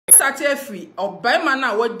start free oba ma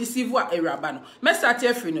na wo deceive wa ewraba no me start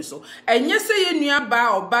free no so enye se ye nua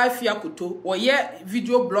ba oba Afia koto wo ye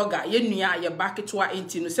video blogger ye nua ye baketwa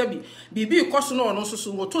enti no se bibi koso no no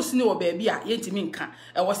so wo to sine wo ba bi a ye ntimi nka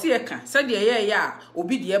e wo se ye ka se de ye ya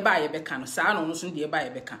obi de ba ye beka no saa no so de ba ye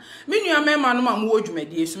beka me nua mema no ma mo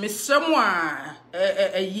adwumadi so me srem a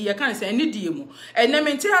ye kan se eni die mu ene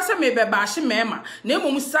me nti ha se me be ba hye mema na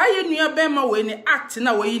emom saa ye nua bema we ni act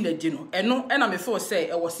na we yi na di no eno na me feel say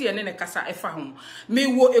e wo se ye ne kasa efa ho me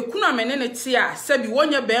wo ekuna me ne te a se bi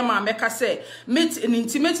wonye bema meka se meet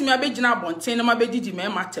intimate me abegina abonten na mabedidi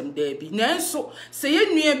mema tem da bi na enso se ye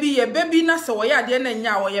nua bi ye bebi na se wo ye ade na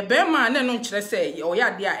nya wo ye bema na no nkire se wo ye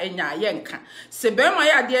ade a enya ye nka se bema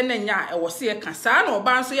ye ade na nya e wo se ye ka saa na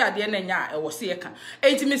oba nso ye ade na nya e wo se ye ka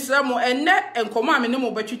enti me sra mo enne enkomo ame ne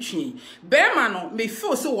mo betwetwe bema no me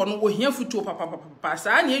feel se wo no wo hia futuo papa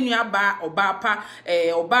saa na enua ba oba pa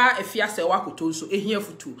oba Afia se wakoto nso ehia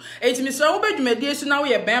futuo enti me sra wo badwumadi so na wo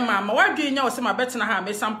ye bema ma wadwe nya wo se ma betena ha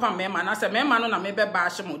me sampa mema na se mema no na me be ba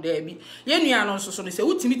hye mo da bi ye nua no nso so ne se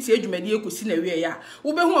wutimi tie adwumadi ekosi na wie ya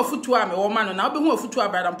wo be hu afutuo a me wo ma no na wo be hu afutuo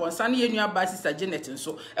abrada mponsa na ye nua ba sister Janet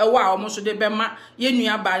nso ewo a wo so de be ma ye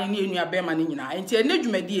nua ba ne ye nua bema ne nyina enti ene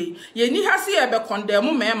adwumadi ye ni ha se ye be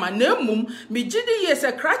condemn mema na emum me gidi ye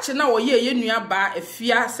se krache na wo ye nua ba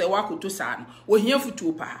Afia se wakoto saa no wo hia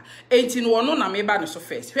futuo pa enti no no na me ba no so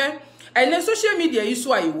first hwe ene social media yi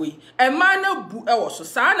so ayewe ema na bu ewo so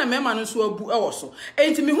saa na mema no so abu ewo so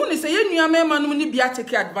enti me hu ne se ye nua mema no ni bia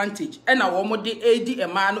take advantage na wo mo de edi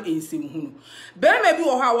ema no ensem hu no be ma bi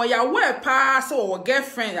wo ha wo ya we pa se wo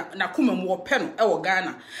girlfriend na kuma mu wo pe no ewo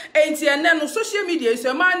Ghana enti ene no social media yi so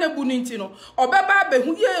ema na bu nti no obeba be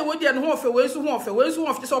hu ye wo de no ho fe we so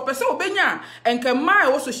so pese obenya enke ma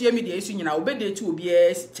wo social media yi so nyina obede ti obi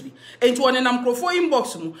esitiri enti woni na microphone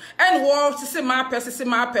inbox mu en wo sese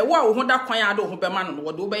ma pe wo da kwan ado ho bema no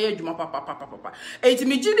wo do be adwuma papa enti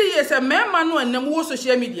me gidi yes mema no enam wo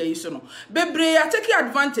social media yi so no bebre ya take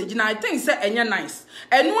advantage na I think say enye nice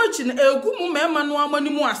enu achi no egu mu mema no amani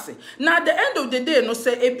mu ase na at the end of the day no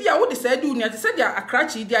say ebia wo de say do ni ate say dia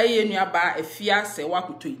akrachi dia ye nua ba Afia se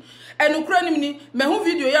wakotoi enu kura nim ni me hu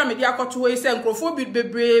video ya me dia akoto we say nkrofo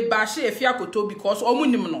bebre ba hye Afia koto because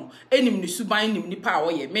omunim no enim ni suban nim ni pa wo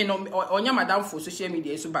ye me no onya madam for social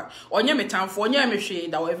media so ba onya metamfo onya me hwe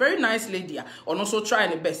da we very nice lady ono so try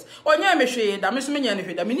the best onya me hwe da me so menya ne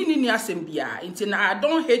hwe da me ni asem bia nti na I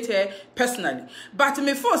don't hate her personally but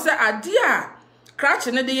me feel say adia crash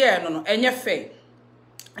ne de ye no enye fair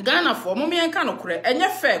Ghana for mo menka no kure enye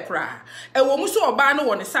fair kra ewo mu so oba no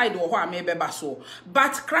won side wo ho a me beba so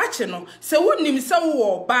but crash no se wonim se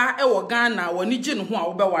wo oba ewo Ghana woni gi no ho a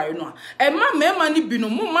wo be ware no a mema ni bi no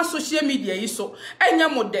mo ma social media yi so enye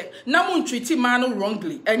mo de na mo ntwiti ma no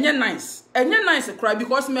wrongly enye nice kra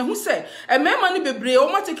because me hu se mema ni bebre o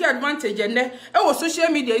mo take advantage ene ewo social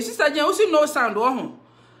media yi sister Jen o si no sound wo ho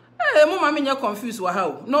mama me confused wa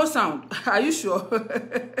how no sound are you sure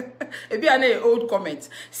ebi ane old comment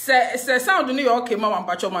say sound no you okay mama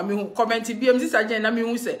mpacho mama hu comment bi sister Jen na me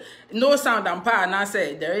hu say no sound and pa na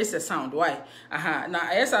say there is a sound why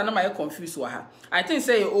na yes na my confused wa ha I think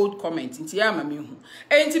say old comment nti ya mama hu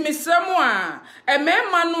enti me sremo a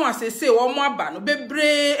mema no asese wo mo aba no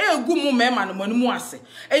bebre egu mu mema no mu ase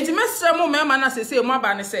enti me sremo mema na asese mo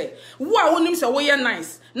aba ne say wo a wonim say wo ye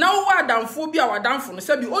nice na wo adamfo bi a wadamfo no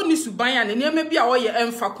say bi oni suban a ne niam bi a wo ye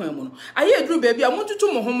emfa kwan mu no aye edru ba bi a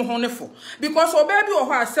muntutu mo ho ne fo because oba bi wo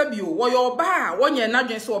ho asabi wo ye oba a wo nye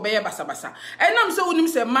nadwen say oba ye basabasa enam say wonim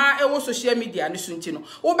say ma e wo social media ne so nti no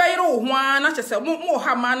wo ba yire wo ho a na che say mo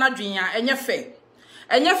ha ma nadwen a enye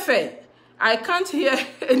fair I can't hear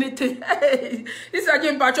anything. This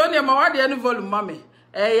again patron ya ma wade any volume mama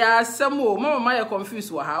ya samo mama ya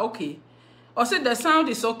confused wa ha okay or say the sound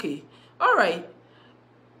is okay all right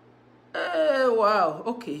wow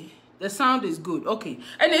okay the sound is good okay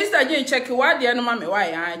and this again check wade any mama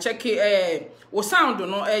why I check o sound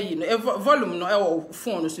no you know volume no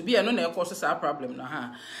phone so be no na cause sa problem na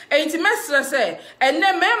ha enti mesra say enne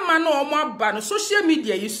mema no omo aba no social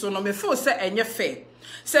media yi so no me feel say enye fair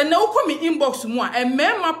se na ukomi inbox mu a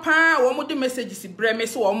emema pa wo mo de messages bre me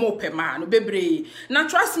so wo mo pema no bebre na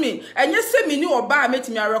trust me enye se mi ni oba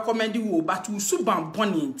metimi a recommend wo but usu ban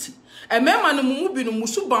boni nti emema no mu bi no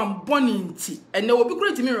musu ban boni nti ene obi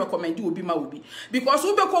kure timi recommend obi ma obi because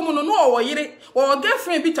wo be komu no wo yire wo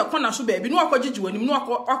girlfriend bi takona so ba bi no akogigi wani no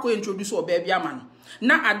akọ introduce oba bi ama no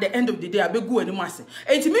na at the end of the day abegu ani ase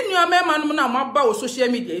enti me nua mema no na maba o social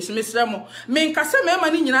media iso mesra mo me nkasa mema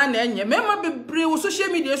ni nyina na enye mema bebre o social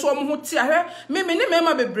media so omo ho ti ahwe me ne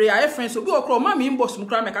mema bebre a friends obi okro ma me inbox mu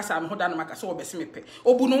kra me kasa me ho da na makasa obese me pe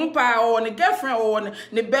obu no mpa o ne girlfriend o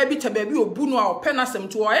ne baby ta baby obu no a opena sem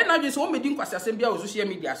to o na dwe so o medi nkwasa sem bia o social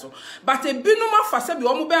media so but ebinum afasa bi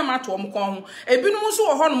omo be ma to omo kon ho ebinum so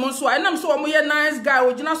wo ho no so a na so omo ye nice guy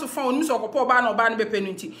o gina so fa onim so okopo ba na oba na be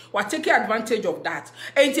penunti wa take advantage of that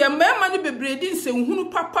enti mema ni bebre di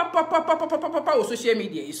nsehunu papa o social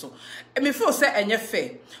media iso me feel say enye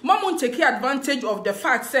fair mom take advantage of the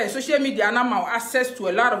fact say social media na ma access to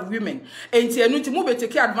a lot of women enti enu ti mo be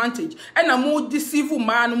take advantage and na mo deceive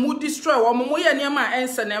man mo destroy wo mo ye ne ma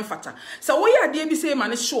ense na mfata so wo ye ade bi say ma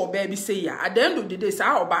ne sure ba bi say ya at the end of the day say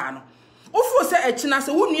oba no ofo se echina se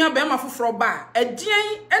wonua be ma foforo ba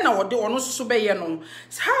edien e na wode ono so be ye no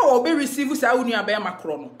how obe receive sa wonua be ma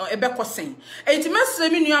kro no ebe kosen enti mesre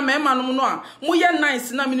mi nua me ma no no a mo ye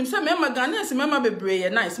nice na minim se me ma Ghanaians me ma bebre ye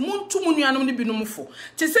nice muntu mu nua no ne binom fo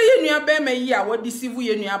te se ye nua be ma yi a wo deceive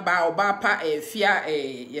ye nua ba oba pa fia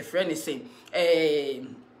ye friend say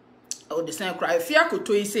o de san cry Afia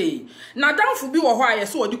koto yi say na danfo bi wo ho aye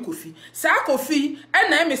so odi kofi sa kofi e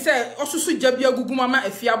na me say osusu gya aguguma ma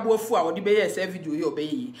Afia boafu a odi be ye say video yi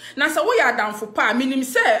obeyi na sa wo ya danfo pa minim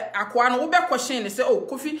say akoa no wo be question ne say oh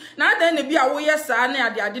kofi na dan na bi a wo ye sa na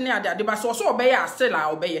ade ba so obeye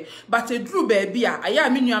asela obeye but eduru ba bi a aya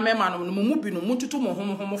me nua mema no mu bi no mututu mo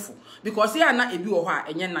homofo because ya na ebi wo ho a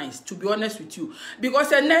enye nice to be honest with you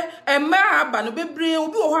because ene emma aba no bebre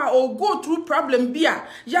obi wo ho a o go through problem bi a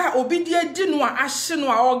ya obi die di no a ahye no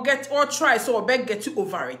a or get or try so or beg get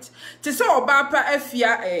over it te say oba pa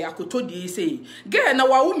Afia akoto di say ge na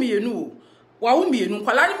wa wo mienu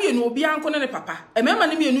kwala ni mienu obi anko ne papa emema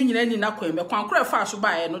ne mienu nyina ni na kwan be kwan kra fa so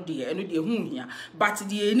ba no de hu hia but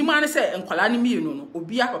de eni ma ne say enkwala ni mienu no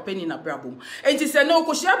obi papa ni na brabom enti say no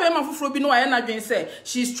koshia be ma foforo bi no aye na dwen say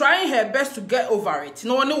she's trying her best to get over it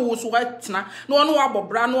no one wo so wa tena no one wa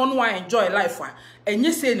bobra no one wa enjoy life a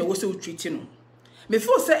enye say na wo say treat no me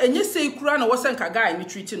feel say enye say kura na wo say nka guy ni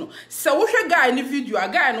treat no say wo hwe guy ni video a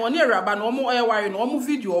guy no ne raba no omo wire no omo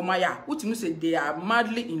video o maya utimi say they are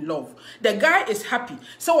madly in love the guy is happy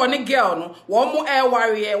so one girl no wo mo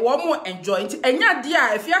wire wo mo enjoy it enya de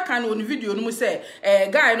a Afia kan no video no mu say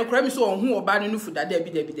guy no kura mi so hu oba no nufu da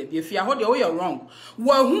bi Afia ho de wo you wrong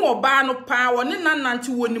wo hu oba no pa wo ne nanante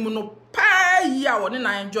wonim no pa ya wo ne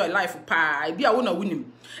na enjoy life pa bi a wo na wonim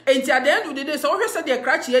enti at the end of the day so wo hwese de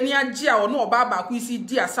krachi ani age a wo no oba ba ku isi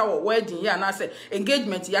di asa wo wedding ya na say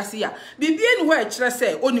engagement ya se ya bibie ni ho e kire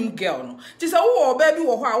say onim girl no ti say wo oba bi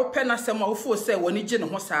wo ho a wo pe na sem a wo fo say wo ni je ne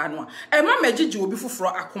ho saa no a e ma magige obi foforo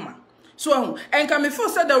akoma so enka me feel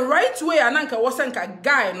say the right way ananka wo say nka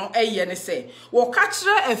guy no eye ne say wo ka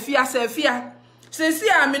kire Afia say Afia say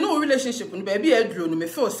a me no relationship no ba bi aduro no me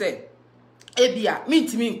feel say ebia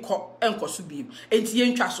mintimi enko so bi enti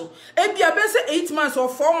yentwa so ebia be say 8 months or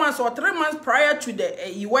 4 months or 3 months prior to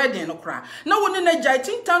the wedding no kra na woni na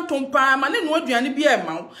jaitin tantom pa ma ne no aduane bi e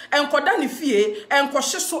ma enko da ne fie enko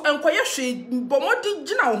hye so enko ye hwe bomodi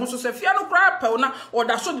gina wo ho so se fie no kra pa na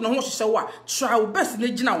oda so de no ho hye wa try wo best na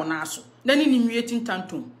gina wo na so na ni nwie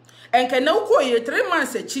tintantom enke na uko ye 3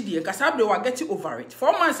 months achidi enka sabre wa get over it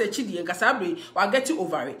 4 months achidi enka sabre wa get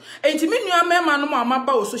over it enti me nua mema no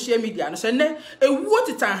amaba o social media no se ne ewuo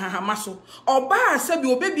titan hahama so oba asabi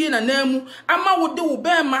obebie na namu ama wo de wo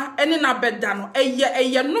bema ene na beda no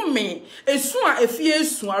eye no me esu a efie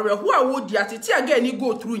esu areho a wo di atete aga ni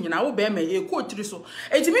go through nyina wo bema e ko tiri so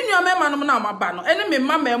enti me nua mema no na amaba no ene me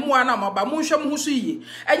mama emu a na amaba mo hwem ho so yie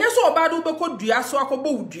enye so oba do be ko dua so akobo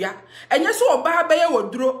wudua enye so oba be ye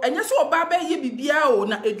woduro enye so oba ba ye bibia o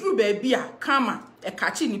na eduru ba bia kama e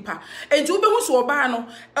kachi nipa enti ube hu so oba no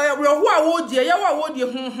reho a wo die ye wa wo die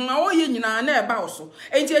a wo ye nyina na e ba so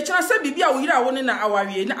enti e kira se bibia wo yira wo ne na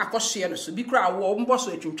awarie na akohye no so bi kra wo mbo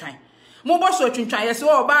so atwintwan mo bo so atwintwan ye se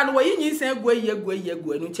oba no wo yi nyinsa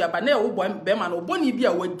egu no ti aba na e wo be ma no oboni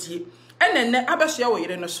bia wadie enenne abehye wo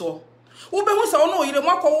yire no so ube hu sa ono yire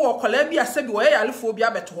makọ wo kola bi asabi wo yalefo bi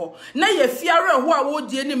abeto ho na ye fiare ho a wo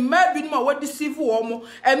die ni ma bi no ma wo deceive wo mo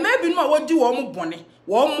e ma bi no ma wo di wo mo bone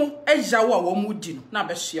wo mo eja wo a wo mo di no na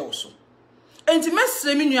be hye wo so enti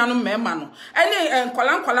mesre mi nua no mema no ene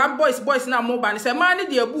nkola boys na mo ba ne se ma ne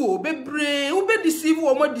de abu o bebre wo be deceive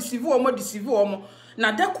wo mo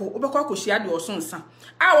na deko obekwa kohia de oso nsa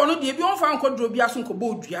a wono de bi onfa nkodro bi aso nkobo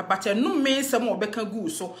odua but no me sem obeka gu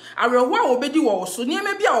so areho a obedi wo so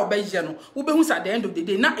niema bi a obeye no wobehu sa the end of the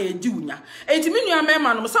day na edi unya enti me nua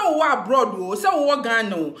mema no se wo abroad o se wo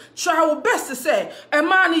Ghana o try wo best say e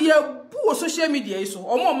ma ne ye bu social media so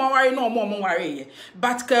omo ware na omo ware ye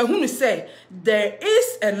but ka hunu say there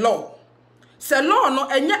is a law se law no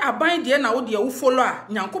enye aban de na wo de wo follow a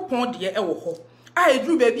nyankopon de e wo ho a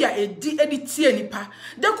edru baby a edi tie nipa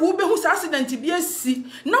de ko wo behu sa accident bi asi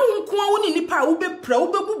na wo nko a wo ni nipa a wo bepra wo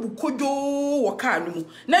bebubu kojo wo ka no mu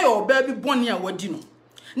na ye oba bi boni a wadi no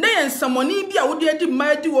na ye nsamoni bi a wo de adi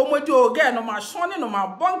ma di wo modi o ga no ma shone no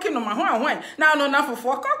ma bonke no ma ho ahwan na no na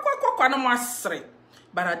fofo kwa no ma sere.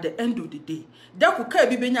 But at the end of the day, there could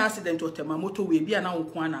be benya accident or motor we be an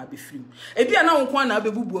unkwana be free. A be an unkwana be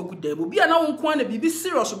bubu good day, be an unkwana be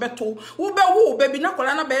serious beto, who baby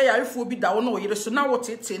Nakolana Bay, if will be down or you so now what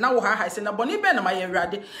it say now ha has in a bonny ben my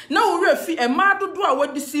radi. Now refi a mad do our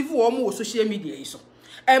deceive or more social media.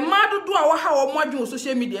 A mad do our how module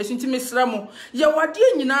social media into Miss Ramo. Ya wadi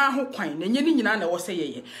nyina ho kwan, and yen na was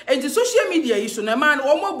say. And the social media is on a man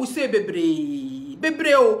or more say bebre.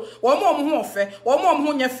 Bebreo wo mo ofe wo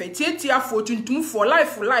mo nya fe tietia fo tuntum for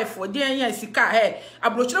life for den yan sika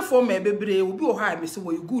abrochire for me bebreo obi o ha me se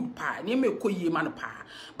wo good pa na me koyie man pa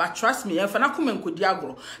but trust me enfa na kuma nkodi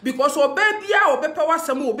agro because oba bia obepa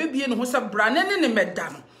wasem obebie ne ho se bra ne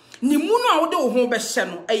meda no ni mu no a wo de wo ho be hye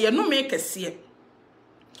no eye no me kese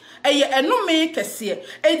eye enome kese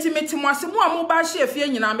enti metimwase mu amu ba hye afie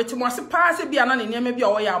nyina metimwase pa se bia na ne niam bia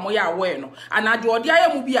wo ya mo ya we no anade ode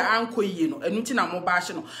aya mu bia anko yie no enuti na mo ba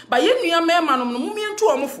hye no ba ye nua mema no mu mientu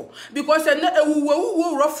omfo because na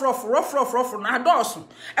ewuwu rough na adoso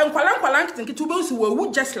enkwala nkitinkitu be usi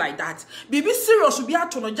wewu just like that bibi serious bi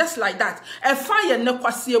ato no just like that e fa ye ne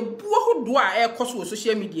kwase buo hodo a e koso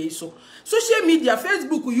social media so social media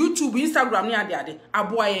Facebook YouTube Instagram ni ade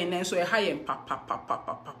aboa ye ne so e ha ye papa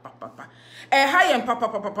high and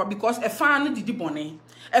papa because a fan didi bone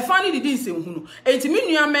a fan didi nsehunu enti me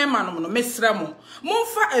nua mema no mesra mo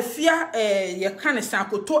momfa afia ye kan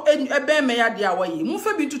sankoto ebe me ya de awaye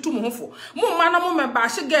momfa bi tutu mo hofo momma na mo meba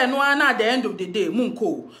hye ga no na at the end of the day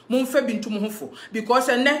monko momfa bi ntum hofo because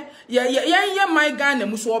ene ye my Ghana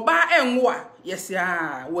muso oba enwo a yes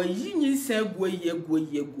ya wayi nyinsa guaye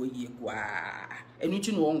gwa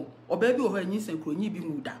enuchi no onwo oba bi o ha nyinsa kronyi bi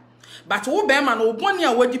muda. But wo be man wo boni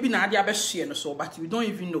a wadi bi na ade abehye no so but you don't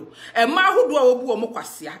even know. E ma hodo a wobu o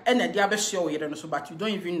mokwasea e na ade abehye o yere no so but you don't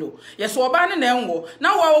even know. Yes oba ne na enwo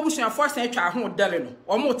na wo abusuafo asan atwa ho dele no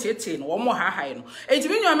o mo tete no o mo hahae no.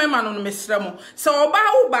 Ejimi nyu amema no mesra mo se oba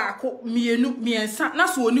wo baako mienu miensa na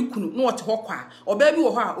so oni kunu no wote ho kwa oba bi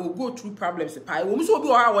wo ho a o go through problems pa wo so obi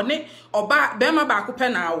wo ha wo ne oba be ma baako pe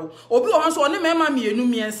na wo obi wo ho so oni mema mienu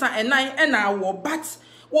miensa enan e na wo but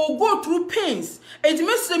will go through pains. And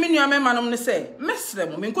Mr. Minu Mamma say, Mestre,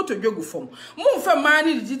 Minkoto Jogu form. Move for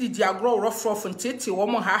money did grow rough and titty or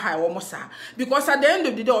more high or more because at the end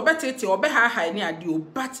of the day, or better or better high near you.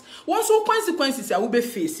 But once all consequences I will be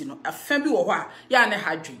facing a family or what, Yana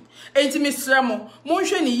had dream. And Miss Ramo,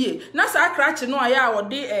 Monshani ye, Nasa cratch no aya or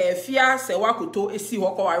de fear se wakuto a sea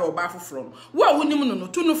walk or baffle from. What would you know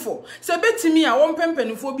to know for? So bet to me, I won't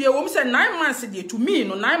pempen phobia, woman said 9 months a day to me,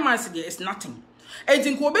 no 9 months a day is nothing.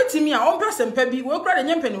 Ejin ko betimi a on person pa bi we kura de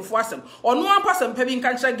nyempanifo asem ono an person pa bi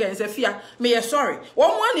nkantra gen se fia me sorry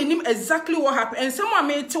one one nim exactly what happened and someone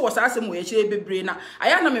me te was asem we kire bebre na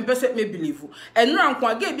aya na me pese me believe enra nko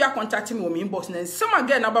aga bia contact me o me inbox na some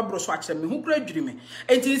again na babro so akire me hu kura dwiri me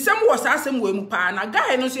ejin some was asem we mu pa na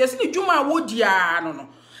guy no so yesi ni dwuma wo dia no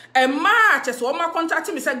a match so ma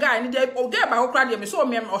contact me say guy ni dey o dey ba ho kura dey me so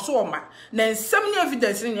me so ma na some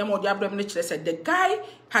evidence ni mo dey abrem ni kire say the guy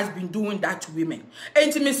has been doing that to women.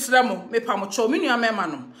 Enti me sramo me pa mo cho me nua mema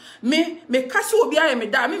no me kase obi aye me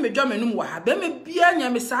da me dwa manum wa ha be me bia nya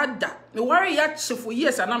me sada me worry ya chefo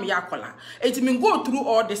years ana me yakola enti me go through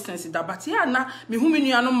all this things that but ya na me hu me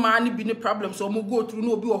nua no ma ni bi ni problems so mo go through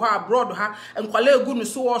no obi wo ha abroad ha enkwala egu no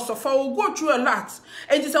so so fa wo go through a lot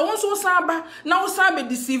enti say won so san ba na wo san be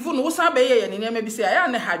deceive no wo san be ye ne ma bi say ya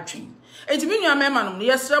na hadwin enti me nua mema no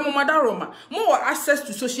yesra mo madaroma mo access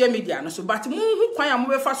to social media no so but mo hu kwan ya mo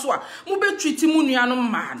be fa so a mo be treat mo nua no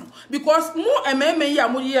ma no because mo ememe ya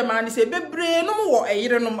mo ye ma ni say bebre no mo wo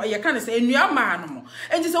eyire no ye kan say nua ma no mo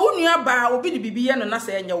enti say wo nua ba obi de bibi ye no na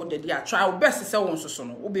say enya wo de dia try wo best say won so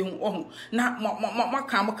no wo be hu ohun na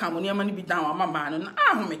makam ne ma ni bi dan wa ma no na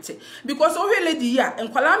ahomete because o he lady ya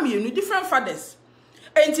enkwala mienu different fathers.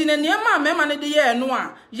 Enti na niema mema ne de ye no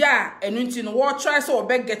a ya enu nti no wo try so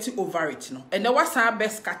obe get over it no and there was a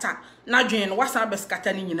best scatter na dwen no wasa be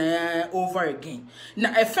scatter ni nyina over again na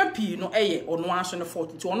FP no eye ono aso no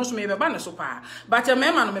 40 ti ono so me be ba ne so pa but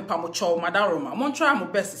me ma no me pa mo chow madaroma mo try mo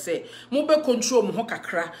best say mo be control mo ho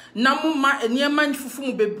kakra na mo ma eniema nfufu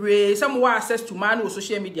mo bebre say mo wa access to man on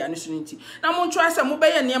social media ne so nti na mo try say mo be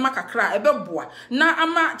ye eniema kakra e be boa na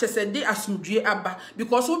ama chesede asumdue aba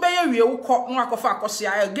because wo be ye wie wo kọ no akofa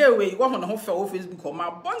akosia gateway wo ho no ho fa o Facebook o ma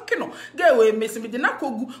bonke no gateway mesimi de na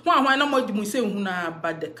kogu ho ahwan na mo di mu se hu na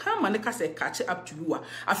bad kama ne ka say catch up to you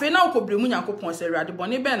afi na wo kobremu nyankopon say rade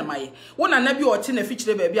bone be na maye wo na na bi o te na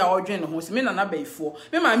fichire ba bi a wo dwen no ho se me na na baifo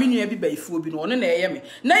me ma me nua bi baifo bi no ono na eye me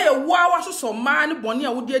na ye wo awa so so ma ne bone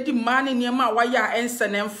a wo de adi ma ne niam a wa ya ense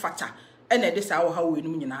ne mfata ene de sa wo ha wo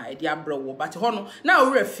enum nyina e de abra wo but ho no na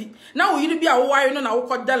wo rafi na wo yiri bi a wo ware no na wo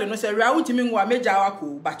kodale no say ra wo ntimi nwa meja wa ko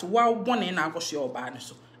but wo bone na akohye oba ne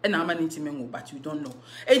so ena ama ne ntimi nwo but you don't know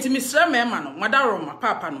entimi sra mema no madaroma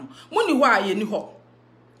papa no muni ho a ye ni ho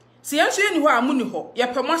si yanso ye ni ho a muni ho ye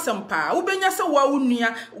pemasem pa wo benya se wo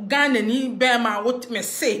nua Ghana ni be ma wo me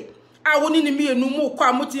se a woni ni mienu mu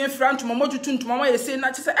kwa motie frantuma motutu ntuma ma ye se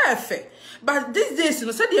na che se efe but these days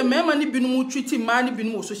no said the mema ni binu mu treat man ni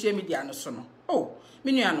binu social media no so no oh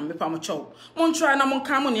me nua no me pa mo chow mo try na mo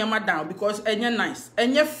kan mo ne ma down because enye nice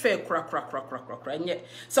enye fair kra enye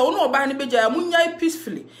so wo no oba ni beja mo nyai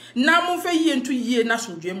peacefully na mo fe yie ntu yie na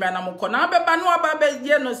so dwemra na mo ko na beba no aba be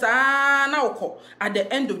ye no sa na wo at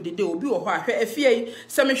the end of the day obi wo ho ahwe afie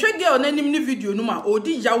se me hwe girl na nim ni video no ma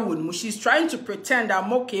odi ya wo no she's trying to pretend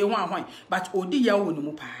I'm okay hwan but odi ya wo no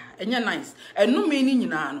mu pa enye nice enu me ni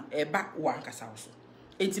nyina no eba wo ankasa wo so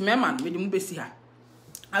enti mema no me di mu besi ha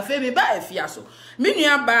afi me ba afia so me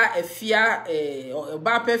nua ba afia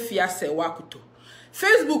ba pa afia se wakuto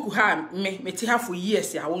Facebook ha me ti ha for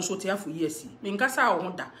years ya won so ti ha for years me nkasa wo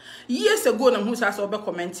ho da years ago na hu sa so be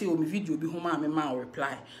comment o me video bi hu ma me ma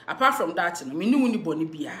reply apart from that no me ni woni boni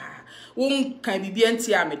bia won kan bibia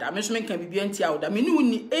ntia me da me so me kan bibia ntia wo da me ni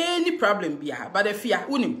woni any problem bia but afia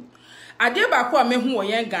wonim ade ba ko a mehu wo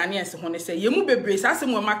yen Ghanaians ho ne se yemu bebre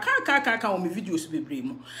sasem wo maka wo me videos bebre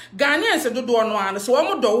mu Ghanaians dodo no an so wo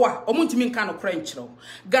mo do wo a wo ntimi nka no kra nkyerɛ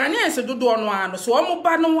Ghanaians dodo no an so wo mo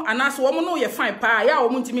ba no anaso wo mo no ye fine pa ya wo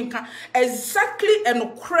ntimi nka exactly eno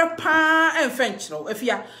kra pa enfa nkyerɛ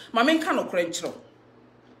afia ma me nka no kra nkyerɛ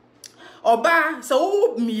oba so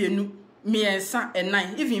wo mienu miensa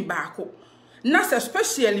enan even baako na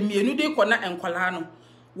especially mienu de ko na enkwala no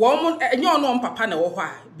woman enye ono papa na wo ho a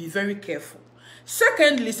be very careful.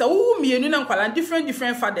 Secondly, so wo mienu na nkwala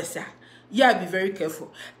different fathers a yeah be very careful.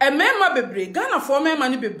 E mema bebre Ghana for mema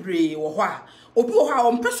ni bebre wo ho a obi wo ho a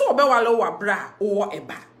ompeso obewale wo bra wo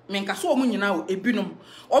eba menka so omu nyina wo ebinom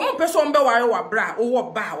omu peso ombeware wo bra wo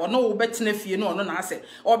ba ono wo betena fie no ono na ase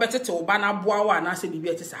obetete wo ba na boa wo na ase bibi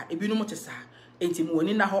etisa ebinom tesa enti mu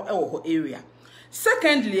oni na ho e wo ho area.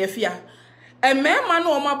 Secondly, afia e mema na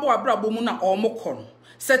omabo abra bomu na omokono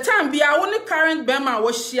Satan bia woni current bema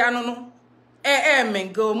wo hia no no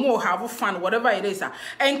mingle mo have fun whatever it is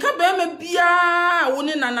enka bema bia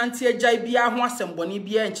woni nanante agya bia ho asemboni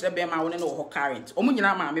bia enkyere bema woni no wo current omu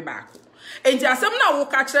nyina ma me baako enti asem na wo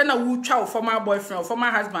ka kire na wo twa wo former boyfriend or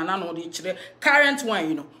former husband na no de kire current one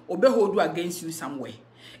you know obe hold you against you somewhere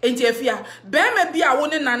enti afia bema bia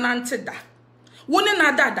woni nanante da woni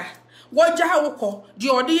na dada woja woko di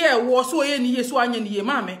ode ye wo so ye ni ye so anya ni ye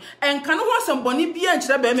mame enka no ho asemboni bia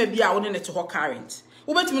nkyere be ma bia wo ne te ho current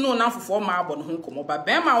wo betimi no na fofo ma abo no ho nkomo ba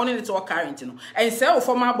be ma wo ne te ho current no ense wo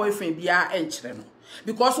former boyfriend bia enkyere no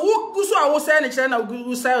because wo guso a wo say ne kyere na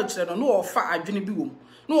wo say kyere no wo fa adwene bi wom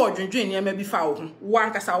no wo dwendwen ne ma bi fa wo ho wo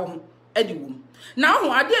ankasa wo ho edi wom na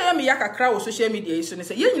ho ade ya me yakakra wo social media isu ne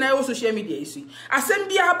se ye nyina wo social media isu asem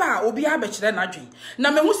bia ba obi abekire na dwen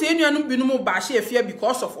na me hu se enuanum binum ba hye afia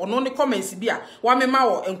because of ono ne comments bia wa me ma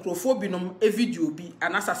wo enkrofo binum e video bi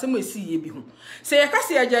anasa asem esi ye bi hu se ye ka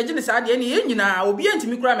se agyaje ne sa ade ne ye nyina obi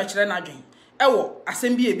antimi kura mekire na dwen ewo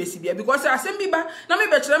asem bi ebesi bia because asem bi ba na me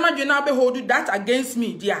bekire ma dwen na be hold that against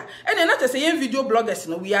me dia and not say yen video bloggers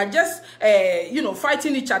no we are just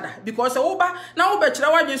fighting each other because oba na wo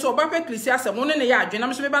bekire wa dwen so oba pe klisi asem no ne ya adwen na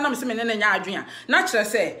me so me ba na me se me ne nya adwen a na kire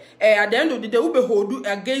say at the end of the day wo be hold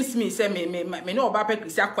against me say me no oba pe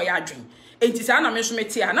klisi akoya adwen enti sa na me so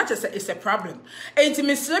meti a na kire say it's a problem enti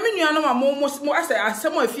me sre me nuano ma mo asa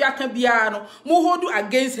asem afia aka bia no mo hold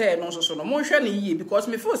against her no so no mo hwe ne yie because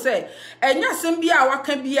me feel say asem bia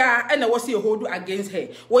waka bia na wo say hold against her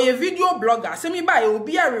wo ye video blogger asem ba e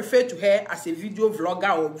obi refer to her as a video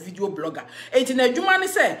vlogger or video blogger enti na adwuma ne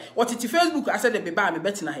say what ti Facebook ase de be ba me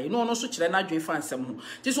betina he no so kire na dwen fa asem ho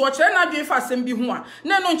ti so wo kire na dwen fa asem bi ho a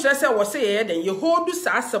na no kire say wo say ye den ye hold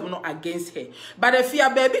sa asem no against her but if you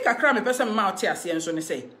baby kakra me person me ma oti ase enso ne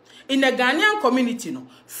say in the Ghanaian community no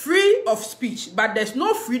free of speech but there's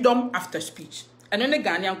no freedom after speech and in the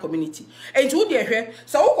Ghanaian community and you dey hwe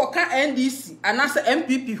so wo ka NDC and as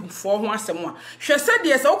MPP for ho asem a hwe se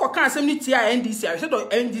dey so wo ka asem ni tia NDC a hwe do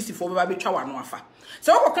NDC for ba betwa wa no afa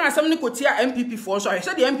so wo ka asem ni ko tia MPP for so hwe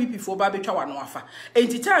se dey MPP for ba betwa wa no afa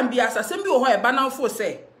enti time bi asem bi wo ho e ba na fo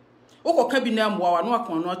say wo ka bi na mwa wa no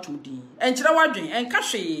akon no atudi enkyira wadwen enka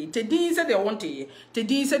hwe te din se de wonte te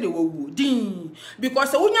din se de wowu din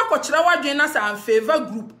because wonya kokyira wadwen na sa favor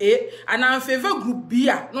group A and an favor group B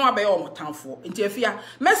a no abaye o motamfo enti afia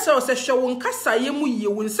messel se hwe won kasa ye mu ye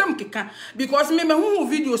won sam keka because me hu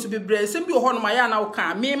videos be bre sem bi ho no ma ya na wo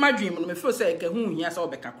ka me madwen no me feel say ka hu hia sa wo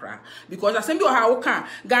beka kra because asem bi ha wo ka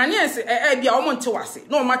Ghanaians bia wo monte wase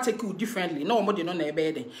no ma take you differently no mo de no na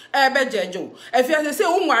ebe den ebe jejo afia se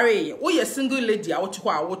wo nware wo ye single lady a wo to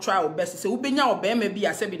a wo try wo best say wo benya wo be ma bi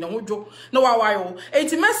ase bi na hodwo na wa wayo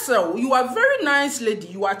enti mesel you are very nice lady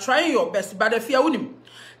you are trying your best but afia wonim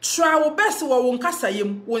try wo best wo won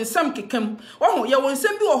kasayem won sam kekam wo ho ye won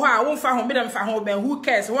sam bi wo ho a wo fa ho me dem fa ho ben who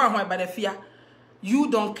cares wo ho but afia you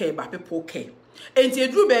don't care but people care enti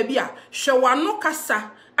edru ba bi a hwe wano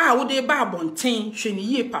kasa a wo de ba abonten hwe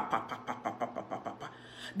ni ye papa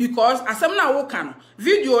because asem na wo kan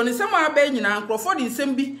video ni sem aba nyina nkrofo di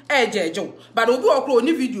nsem bi ejejew but obi okro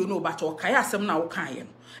ni video no but o kai asem na wo kan ye no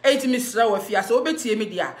enti misra wa fia se obetie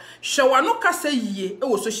media hwe wano kasa yie e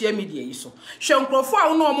wo social media yi so hwe nkrofo a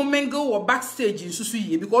wo no mo mingle wo backstage nsusu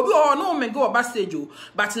yie because obi o no mingle wo backstage o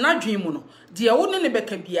but na dwen mu no de wo ne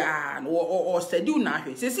beka bia o study na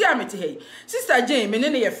hwe sesi amete hey sister Jane me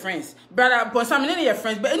ne ye friends brother Bonsa me ne ye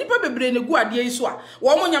friends but enipa bebre ne gu ade yi so a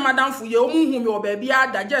wo mo nyamadamfo ye wo mu hu me wo ba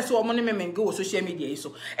bia da je se wo mo ne mingle wo social media yi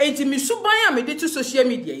so enti mi suban a me de to social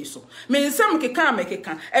media yi so me nsam keka me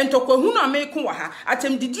keka entokwa hu na me ko wa ha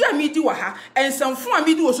atem didi a me di wa ha ensamfo a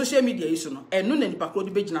me di wo social media yi so no enu na nipa kro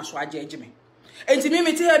de begina so aje me enti me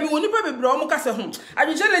meti ha bi woni pa bebre o mo ka se ho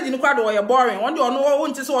adwuje lady ni kwa do ye boring won de ono wo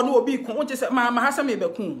nti se ono obi ku nti se ma hasa me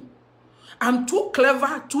beku I'm too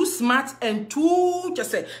clever, too smart and too just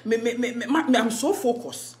say I'm so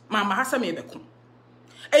focused ma hasa me beku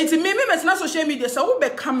enti me metina social media se wo be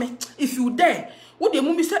kame if you dare wo de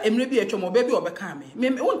mu mi se emre bi etwa mo ba bi obeka me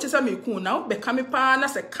won nti se me ku na wo be kame pa na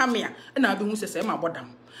se kame a na be hu se ma bodam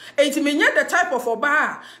enti menya the type of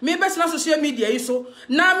oba me be na social media yi so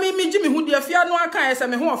na me ji me hu de afia no aka ese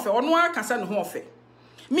me ho ofe ono aka se no ho ofe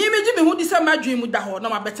me ji me hu di se madwen mu da ho na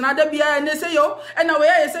ma betena da bia ne se yo e na we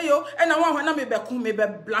ya se yo e na wa ho na me be ku me be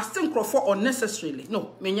blasting crofo unnecessarily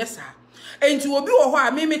no menya sa enti obi wo ho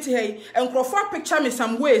a me meti hey enkrofo picture me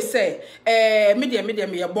some way say me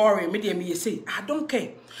dey boring me dey say I don't care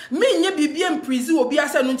me nya bibia imprison obi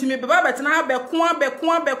ase no ntimi be ba betena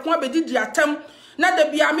be ko be didi atam na da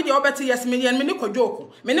bia me dey obeti yes me ne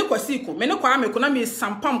kwadwoku me ne kwasiko me ne kwa ameko na me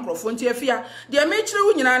sampam krofo nti afia de me kire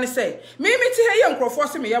wo nyina ne say me meti hey enkrofo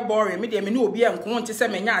se me ye boring me dey me ne obi enko nti se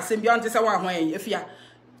me nya asem bia nti se wa ho afia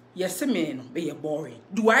yes me no be ye boring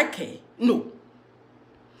do I care no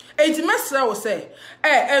enti mesra wo say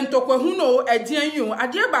entokwa hu no agian yu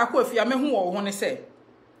ade ba ko afia me hu wo ho ne say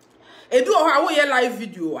edu ho a wo ye live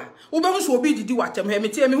video a wo be hu so obi didi watem he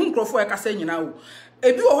meti me hu nkrofo e kasa nyina wo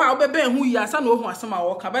ebi wo ho a wo be ben hu yi asa na wo hu asema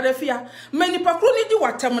wo ka ba da fia mani pakro ni di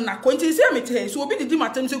watem na ko enti se meti he so obi didi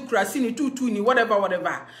matem se kurasi ni tutu ni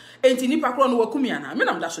whatever enti ni pakro no wakumi ana me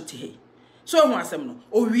nam da so te he so hu asem no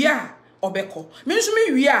o wi a obeko me nso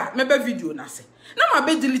me wi a me ba video na se na ma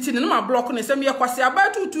be delete na ma block ne se me kwase aba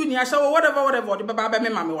tutu ni asha whatever de baba ba me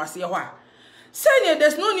ma me wase ho a say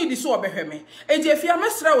there's no need so obehwe me enti afia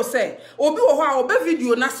mesra wo say obi wo ho a obe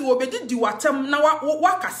video na se obe didi watem na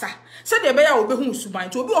wakasa se de be ya obe hu suban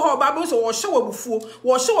ti obi wo ho ba be so wo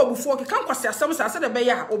hye wabufuo ke kan kwase asem sa se de be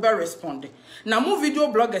ya obe respond na mo video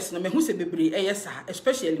bloggers na me hu se bebre yes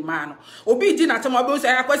especially man obi di na tem obe so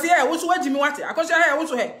akwase wo so wagimi wate akwase wo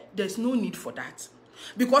so there's no need for that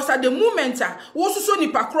because at the moment wo so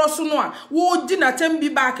nipa cross no a wo di na tem bi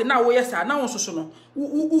back na wo yes na wo so no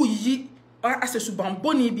wo yi asesu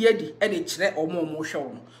bamboni bi edi e de kire omo hwe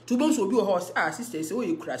wo to bom so obi wo ho sister say wo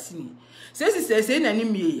ye kurasi ni say sister say na ni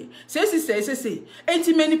mieye say sister say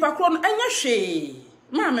enti mani pakro no anya hwe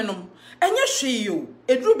maame no anya hwe yo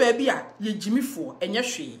edru ba bi a ye jimifo anya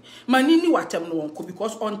hwe mani ni watem no wonko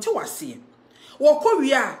because onte wase woko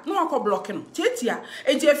wi a no wako block no tietia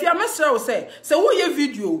enti afia mesra wo say wo ye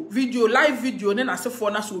video live video ne na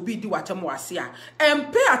sefo na so obi di watem wase a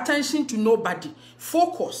and pay attention to nobody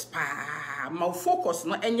focus ma focus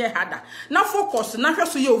no enye hada na focus na hwe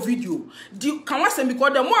so ye video di kan wasem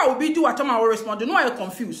because the more obi di watem a wo respond no are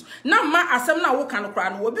confused na ma asem na wo kan kra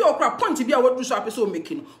no obi okra point bi a wo do so apese o make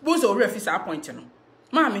no bo so o refi sa point no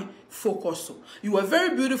Mommy, focus. You are a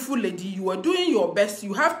very beautiful lady. You are doing your best.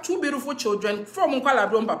 You have 2 beautiful children from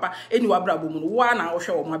Unkalabron Papa and you are Brabumun. One hour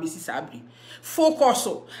show my busy sabri. Focus.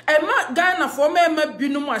 And ma Ghana for me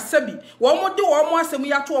binuma sebi. One more do one more say we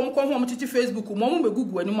have to come home to Facebook. Mom will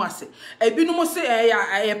Google any more say. A binumo say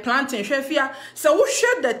a planting chefia. So we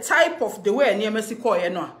share the type of the way near Mexico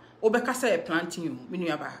and no. Obeka say planting you.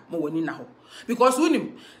 Minuaba mo ni na ho. Because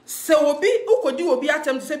unim se obi ukodi obi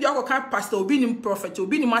attempt to say bi akoka pastor obi nim prophet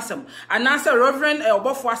obi nim asem anasa reverend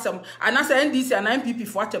obofo asem anasa NDC and NPP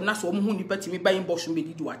for atem na so omo hu nipa timi ba inbox me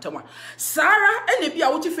didi atem Sarah ene bi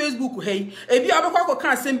a wo ti Facebook hey ebi abekwa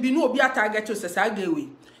akoka asem bi no obi atarget to say sagewe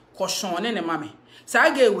koshon ne mame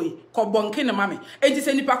sagewe kobonke ne mame enti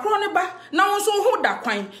se nipa kro ne ba na won so hu da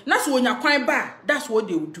kwan na so onya kwan ba that's what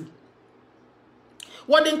they would do.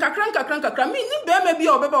 What in kakran me ni be me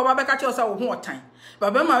bi obeba obabeka che osa wo ho otan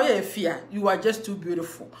baba ma we afia you are just too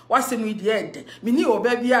beautiful wase mu di ede me ni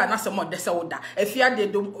oba bia na se mo de se woda afia de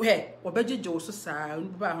do he obajeje wo so saa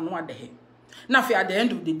ba no ade he na afia at the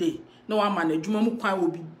end of the day no one man adwuma mu kwan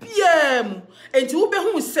obi bia mu enti wo be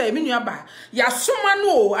hu se me nua ba ya soma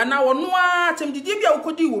no ana wono atem didi bia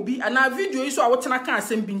wokodi wo bi ana video yi so a wotena kan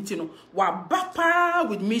asem bi nti no wa bapa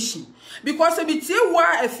with mission because e bitie wa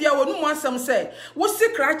afia wonu mu asem se wo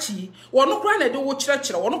sikrachi wono kra na de wo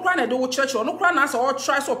kyerɛkyerɛ wono kra na de wo kyerɛkyerɛ wono kra na asa wo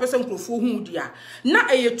try so person krofo hu dia na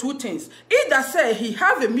eye 2 things either say he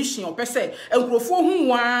have a mission or person enkrofo hu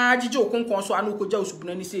wa gige okonkon so ana okogya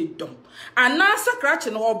osubuna ni say dom ana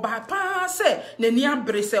sakrachi no oba pa say nani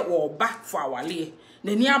abre say wo ba for awale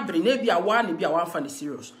nani abre na bia wa na bia wa fa ne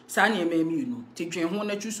serious sa na emi no ti dwen ho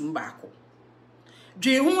na twusum baako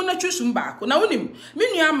dwen na twusum baako na wonim me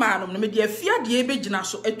nua ma no me de afia de ebegina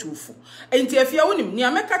so atufo enti afia wonim nea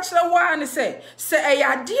meka kire wa ne se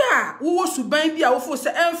eyade a wo suban bi a wo fo se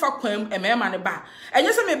emfa kwam emema ne ba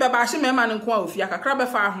enye se me beba hye mema ne nko a ofia kakra be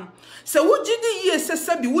fa ho se wo gidi yie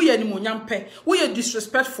se bi wo ye ni monyampe wo ye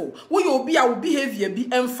disrespectful wo ye obi a wo behavior bi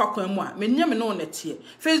emfa kwam a me nyame no na tie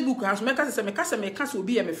Facebook ha so meka se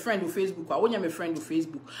obi ye me friend on Facebook a wo nya me friend on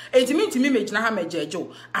Facebook enti me megina ha mejejo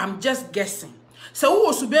I'm just guessing. So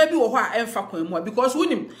wo su baby wo ho a emfa kwan mu because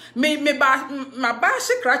wonim me ba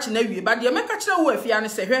she na wie ba de meka kire wo afia ne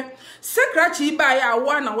se hwe se krachi ba ya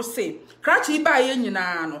wo na wo se krachi ba ye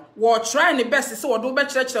nyina no wo try ne best se wo do be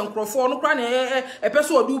kire nkrofo no kra na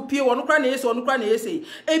epeso wo do pie wo no kra na yesi wo no kra na yesi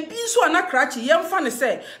ebi so na krachi ye mfa ne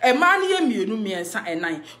se e ma ne ye mienu miensa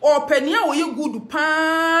enan o pania wo ye good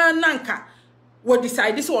pa nanka wo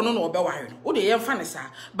decide so no obe ware no wo de ye mfa ne sa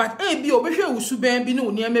but bi obehwe wusu ban bi ne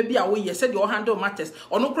oniama bi a wo ye se de o handle matters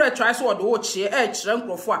ono kra try so wo de wo kire kire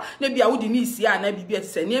nkrofo a na bi a wo de ni isi a na bi ti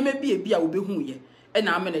se niama bi a wo behu ye e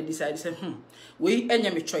na amena decide se we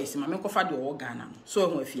enya me choice ma me kofa de o Ghana no so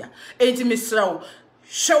ho afia enti me srawo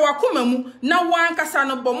hyewa koma mu na wankasa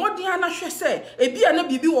no bomodi ana hwe se ebia na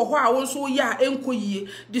bibi wo ho a wo nso ye a enkoyie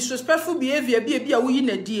disrespectful behavior bi a wo yi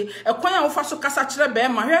na die ekwan a wo fa so kasa kire be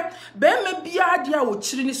ma hwe be ma bia de a wo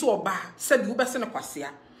kire ni so oba se bi wo bese ne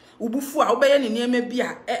kwasea ubufu a wo be ye ne niam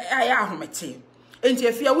bia ya ahomete enti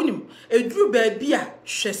afia wonim eduru ba bia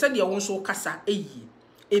hwe se de wo nso kasa eyi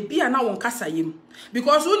ebia na won kasa yim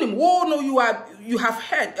because wonim wo no you have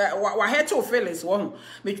heard wa hurt your feelings wo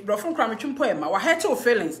me brofon kra me twimpo e ma wa hurt your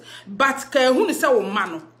feelings but ka hu ni se wo ma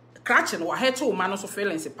no krache no wa hurt wo ma no so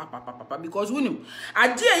feelings papa because wonim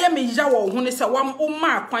ade ye me ya wo hu ni se wo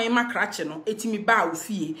ma kwan ma krache no etimi ba wo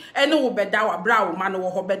fie ene wo beda wa bra wo ma no wo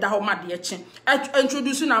ho beda ho ma de echi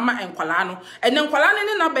introduce na ma enkwala no ene enkwala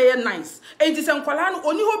ne na be ye nice enti se enkwala no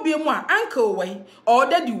oni ho bie mu a uncle way or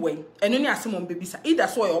daddy way eno ni asemon bebisa either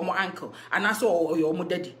so your mo uncle and so your mo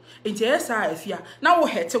daddy enti esa afia na wo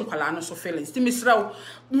hurt enkwala no so feelings timi sra wo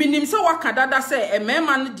minim se waka dada se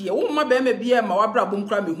emema no de wo ma be ma bia ma wa bra bom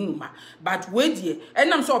kra me hu ma but we die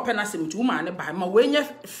enam so opena sem tu ma ne ba ma we nya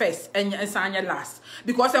first enya ensanya last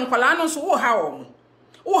because enkwala no so wo ha wo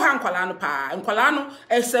o ha nkwala no pa nkwala no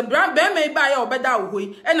esebra be me ba ya obeda wo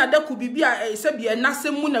hoi e na da ku bibia esebia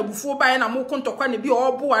nasem mu na bufuo ba ya na mo kontokwa ne bi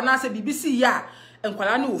obo ana se bibisi ya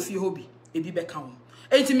nkwala no ofie hobi ebi be ka wo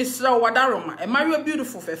enti misra wadaroma e marry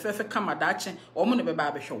beautiful fefefe kama dache o mo ne be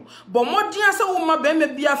ba be hwo bo modin se wo ma be me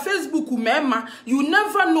bia Facebook mema you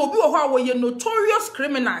never know bi wo ho a wo ye notorious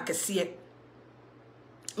criminal kese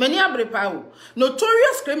many abrepa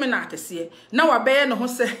notorious criminal kese na wa be no ho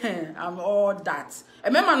se I'm all that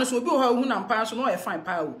emema no so obi ho hu na mpa so no e fine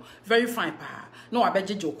pa very fine pa no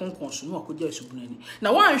abejeje okonkon so no akodi asubunani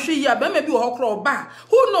na wan hwe yi abema bi ho kro ba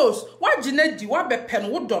who knows wa ginadi wa bepe no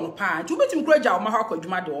wo do no pa nti obetim kro agya o ma ha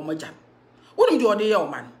akwadwuma de o ma gya wonum de ode ye o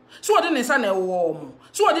ma no so ode ne sa na e wo mo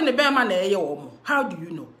so ode ne bema na e ye o mo how do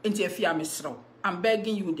you know enti afia mesrew I'm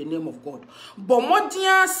begging you in the name of God. But more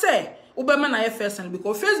dear say, Obama na first and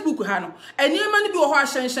because Facebook hano, and you man be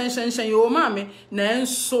a shen, your mammy, nan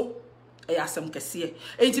so. Asem kese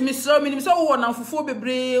enti me so minim so wo na fufu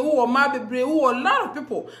bebre wo ma bebre wo a lot of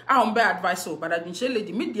people am bad advice so but adwinche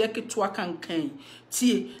lady me de keto akankan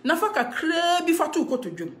tie na fa kakra bi fatu ko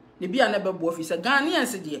to dwom ne bia na bebo office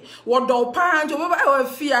Ghanaians de wo do pa njo baba e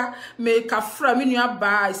afia me kafra me nua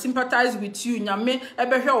ba I sympathize with you nyame e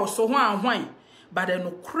be hwe wo so ho anhwan but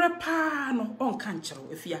no krepa no on kan kire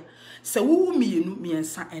afia se wo mienu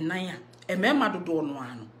miensa enan a emema dodo no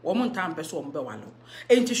ano wo mo ntam pese wo mbe walo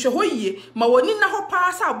enti hwe hoyie ma woni na ho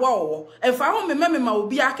pa sa abo wo emfa ho meme ma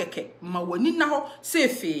obi akeke ma woni na ho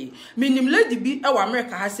sefe minim lady bi e wa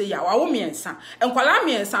America ha se ya wa wo miensa enkwala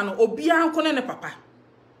miensa no obi anko ne papa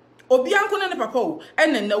obi anko ne papa o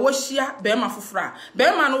ene na wo hia be ma fofora be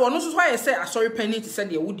ma no wono so so aye se asori penny ti se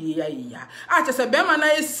de wudi ya ya a che se be ma na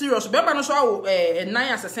e serious be ma no so awo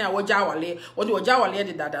nan asesen a wo ja wale wo de wo ja wale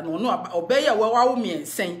de dada no no obe ya wo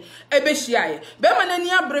miensen e be hia ye be ma na ni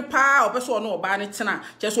abre pa obe so no oba ne tena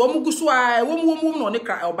che so wo mugusu a wo no ne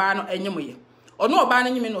kra oba no enyem ye ono oba na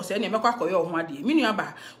nyime no se ne mekwa koyo ho ade minu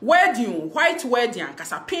aba wedding white wedding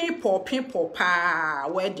ankasa pimple pa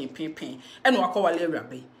wedding pimpen ene wakowale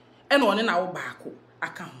awrabe ene one na wo baako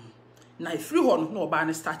aka ho na ifri ho no oba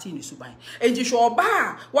na starting ni suban enji hwe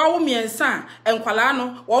oba wa wo miensa enkwala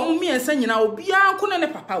no wo mu miensa nyina obi anko ne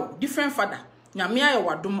papa wo different father nyame aye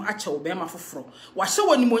wadom ache wo be ma foforo wa hye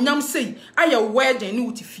woni monyam sei aye wedding ni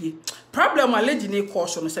utifie problem a lady ne call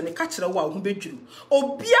so no se me ka kire wo a ho bedwuru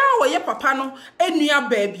obia wo ye papa no enua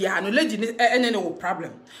ba bia no lady ne ene ne wo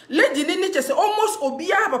problem lady ne chese almost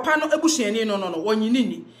obia papa no ebusuani no wonyini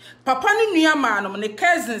ni papa ne nua ma no ne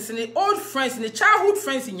cousins ne old friends ne childhood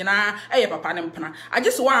friends nyina eye papa ne mpana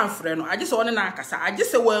agese wa amfre no agese woni na akasa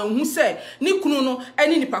agese wa hu se ni kunu no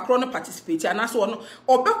ene ni pakro no participate anaso wono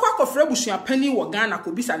obekwa akofra busua pani wo Ghana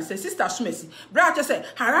ko bisa ne sister Sumesi bra chese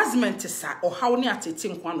harassment sa o hawo ne atete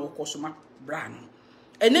nkwa no okoso bra no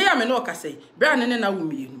ene ya me no okasai bra ne na wo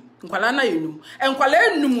mienu nkwala na yenum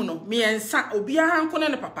enkwala enum no miensa obia anko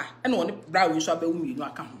ne papa ene woni bra we so aba wo mienu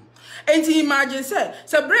aka ho enti imagine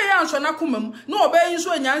se bra ya anso na komam na oba yin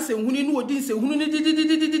so anyanse huni no odi nse hunu ni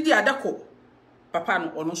didi adako papa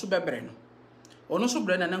no ono so bebre no ono so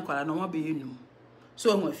bre na nkwala no ma be yenum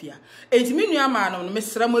so ho afia enti me nua ma no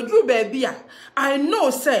mesra maduru ba bia I know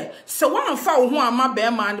se wan fa wo ho ama be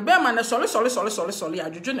ma na sole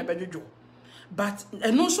adwodwo na bedwodwo but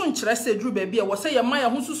eno so nkire se eduru ba bia wo se ye ma ye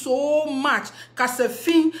ho so much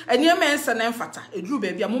kasafin ene ma ensa na mfata eduru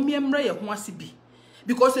ba bia mo miemra ye ho ase bi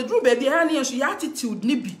because eduru ba bia na ye so ya attitude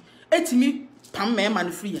ni bi etimi pam ma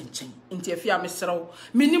no free yenchen enti afia mesrew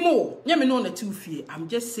minimo nya me no na ti ufie I'm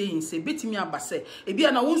just saying say betimi abase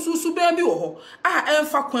ebia na wonsusu ba bi wo ho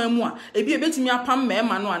emfa kwan mu a ebia betimi apam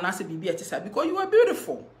ma no anase bibia tisa because you are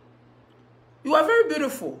beautiful. You are very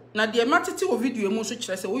beautiful. Na de matete o video mu so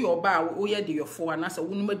kire se wo yo ba wo ye de yofo anase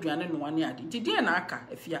wonu maduane no wane ade nti de na aka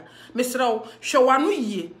afia mesrew hwewano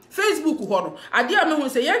yie Facebook ho no ade a me hu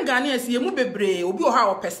se ye Ghanaians ye mu bebre obi o ha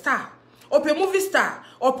o star ope movie star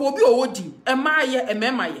ope obi o wodi emaye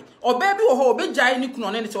ememaye oba bi wo ho obejai ni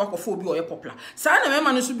kunu ne te wakofo obi o ye popular sa na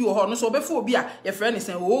mema no so bi wo ho no so obefo obi a ye frɛ ne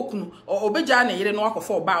sen wo kunu obejai na yire no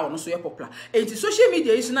wakofo oba o no so ye popular enti social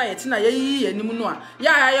media is na ye tina ye yi anim no a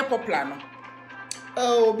ya ye popular no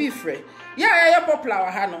obi frɛ ya ye popular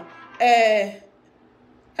wa ha no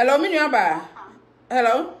hello minu aba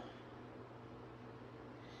hello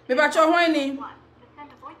me ba cho hwan ni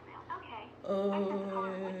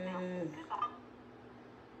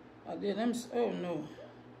oh no.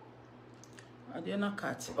 I did not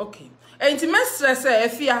cut. Okay. Enti mestre say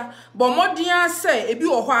efia, but modern say ebi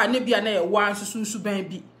wo ho a ne bia na ye wan susu ban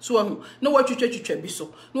bi. So ahu, no watwetwetwa bi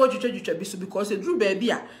so. No watwetwetwa bi so because edru ba bi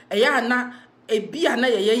a eya na ebi a na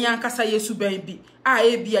ye yan kasa yesu ban bi. A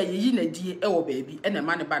ebi a ye yi na die e wo ba bi e na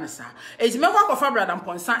ma ne ba ne sa. Enti me kwa kofa brother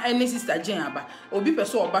Mponsa ene sister Jane aba. Obi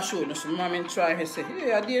pese oba show no so ma me try he say.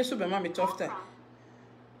 Hey, ade so be ma me tough time.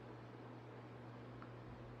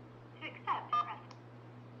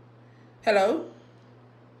 Hello.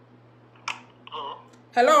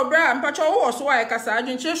 Hello, bra. Mpacho wo so wa kasa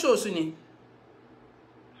adwinche show so ni.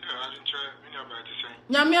 Adwinche me na ba ti sen.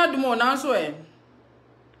 Nyame adumo na so e.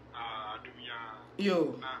 Adumia.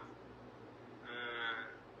 Yo. Na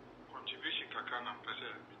contribution kakra na pese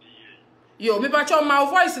bi. Yo, me pacho my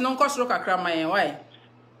voice no nkosoro kakra man why?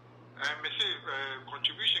 Me say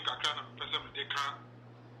contribution kakra na pese me de ka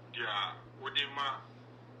dia odima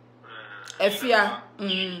Afia,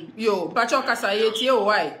 yo, pacho kasa yeti o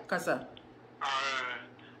why kasa.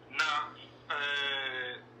 Na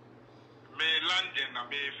me London na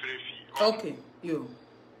me frefi. Okay. Yo.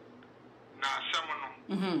 Na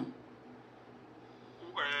someone.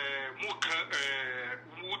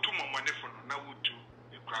 Mutu momane for na wutu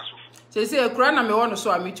e kraso. Say e kura na me wono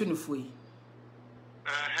so amitu no foi.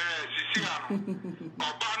 Sisi ano.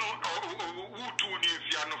 Oba no wutu ni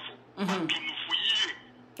Afia no fo. Wutu no fo yie.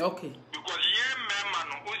 Okay. Because ye mema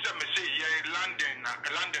no unse me say ye London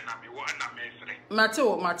na me wo na me fre.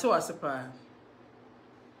 Mateo asepa.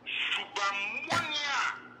 Suba monia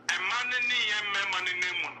e mane ni ye mema ne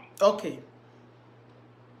nemu no. Okay.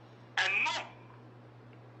 And no.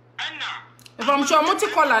 If I'm sure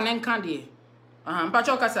multicolor and candy.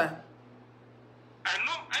 Pacho Kasa. I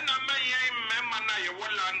know, and I may remember you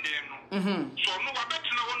were landing. So, no, I bet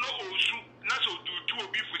no one also, not so do two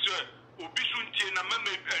be for sir, or be soon tea and a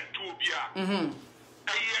member and two beer.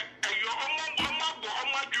 Your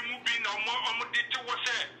almost dream will be no more did was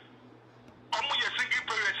said. Almost a single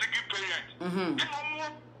parent. And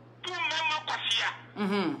almost two member was here.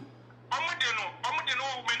 Almost no,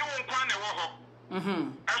 we don't want to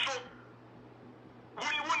so,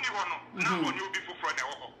 when you want now on you before Friday.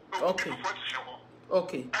 Okay.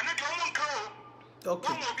 Okay. And if you want to go,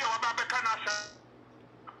 okay. One will be about the cancer.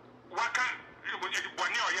 What can you when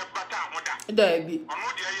you are better? There be. On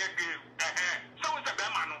what you so is a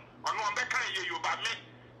man on one better you about me.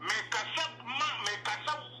 Make us up,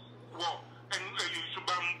 and you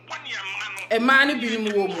subam 1 year man. A man be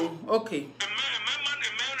woman. Okay. A man,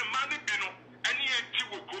 be no, and yet you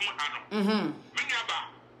will come.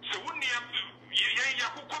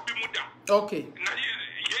 Okay.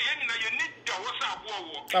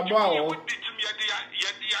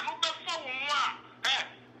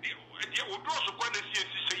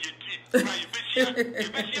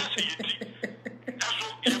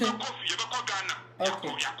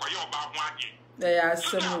 They are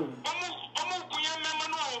some.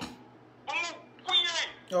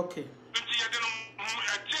 Okay.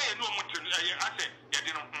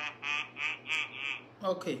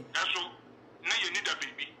 Okay.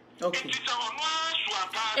 Okay.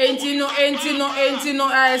 Ain't no,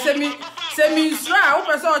 semi sra, o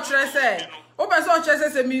person chere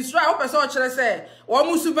say me sra, o person chere say, wo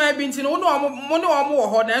musu ban bi nti no no mo wo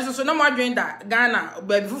ho na so na mo adwen da Ghana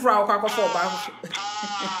ba bi fufura akwa akofo ba ho.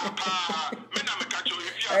 Me na me ka cho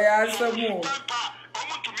Afia. Eh asamu.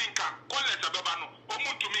 Omutuminka, college abeba no,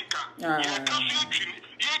 omutuminka. Ye ka so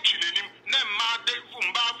ye twinanim na ma de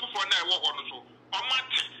fumba fufo na e wo ho no so.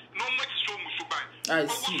 Omati no mo ti so musu ban. I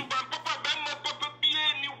see.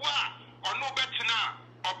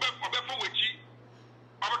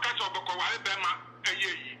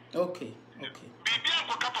 Okay.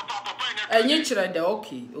 And you tried the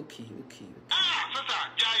okay.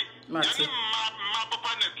 Mati.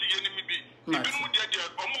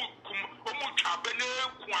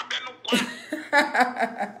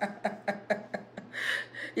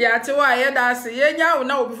 Yeah, to why that's ye nya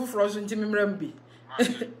na obi fufuro so ntimi mrambi.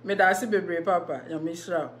 Me da se bebre papa, ya me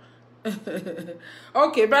shra.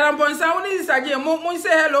 Okay, brother Ponsa, woni sage mo say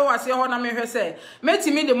hello ase ho na me hwe say.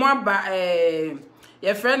 Metimi de mo aba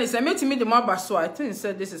your friend is metimi de mo aba so. I think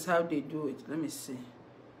said this is how they do it. Let me see.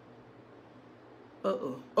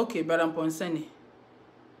 Okay, brother Ponsa ni.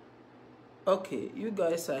 Okay, you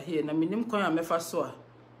guys are here. Na minim kon amefa so a.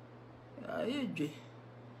 Ayedwe.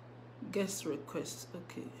 Guest request.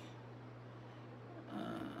 Okay.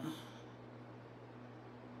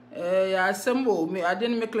 Yeah, assemble me. I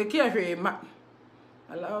didn't make click here.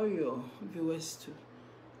 Allow your viewers to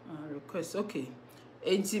request. Okay.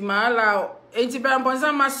 Enti ma allow. Enti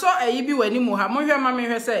Bramponsa ma so bi wani mu ha. Mo hwe ma me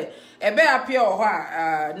hwe say ebe appear o ho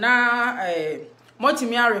a na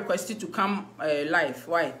multimedia request to come live.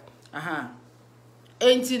 Why?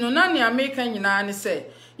 Enti no na ne America nyina ne say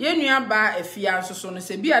ye nua ba Afia nsoso no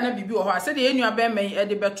se bia na bibi o ho a se de ye nua ba man e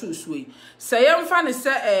de beto so yi. Se ye mfa ne se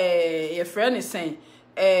ye frɛ ne sen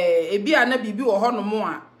ebia na bibi wo ho no mo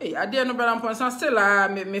a ade no Bramponsa still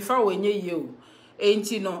me fa wenye ye o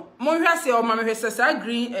enti no mo hwa se o ma me hwese sa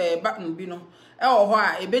green button bi no wo ho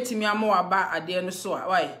a ebetimi amo aba ade no so a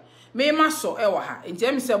why me ma so wo ha enti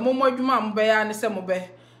em se mo adwuma mo be ya ne se mo be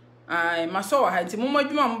ma so wo ha enti mo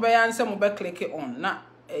adwuma mo be ya ne se mo be click on na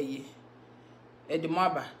de mo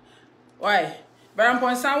aba why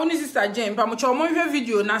Bramponsa woni sister Jane pa mo cho mo hwe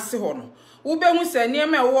video na se ho no wo be hu se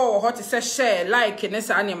niam e wo ho te se share like ne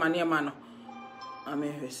sa niam no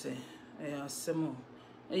amen say asemo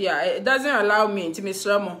yeah it doesn't allow me to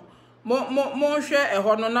misra mo hwe e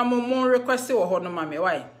ho no na mo request wo ho no ma me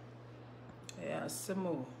why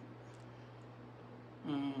asemo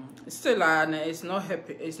still it's not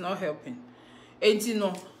helping enti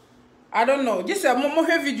no I don't know just mo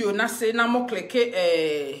hwe video na say na mo click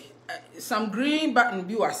some green button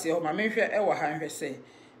bi wase ho ma menhwe e wo ha nhwe se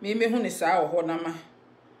me hu ni saa wo ho na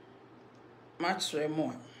ma kire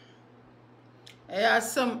mo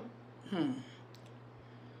asem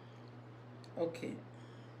okay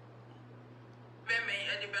me e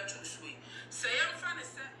de beto sui say am fa ne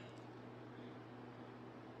se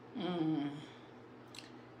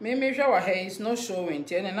me hwe wa ha is no showing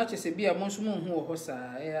tie na che se bia mo nso mo hu ho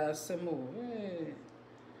saa asem o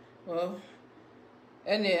well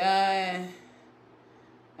any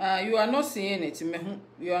you are not seeing it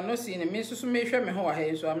you are not seeing it me so me hwe me ho wa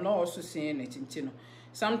ha so I'm not also seeing it ntino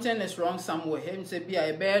something is wrong somewhere him say bia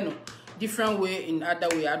e be no different way in other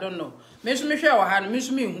way I don't know me so me hwe wa ha no me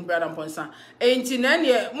so me hu brother Ponsa enti na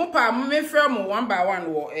ne mo pa me frɛ mo one by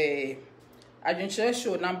one wo adwenkyerɛ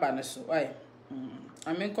show number no so why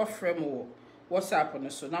I mean ko frɛ mo WhatsApp no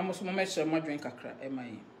so na mo so mo me kyerɛ mo adwen kakra e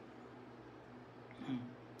mai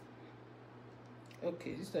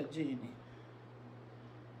okay this is a Jenny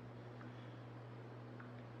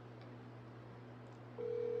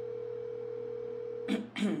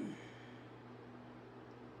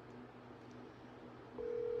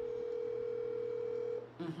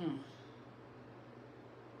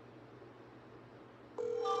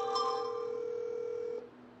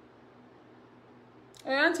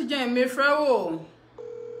Auntie Jane, me frɛ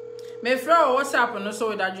WhatsApp no so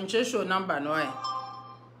with adwenkyerɛ show number no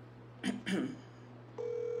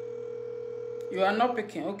You are not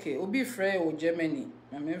picking. Okay, obi frɛ o Germany.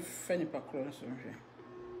 I mean friend pakro so hwe.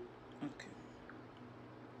 Okay.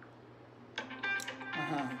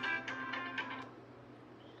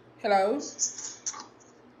 Hello.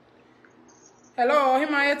 Hello,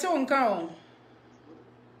 him I to nka o.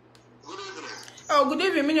 Good evening. Oh, good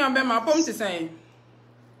evening. Me nyamba ma pom ti say.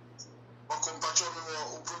 Okompacho me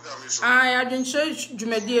wo program is. Adwenkyerɛ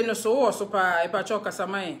dwumadie no so wo so pa e pacho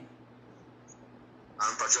kasamai.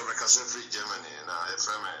 I'm Pacho Becassin free Germany na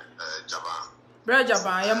FM Japan. Bra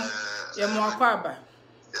Japan yam mo akwa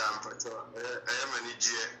Yeah, I'm Pacho. I am an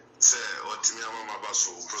idiot. Say what me am baso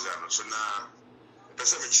program so na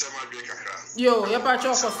pese me chema bi kakra. Yo, ya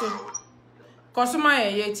pacho koso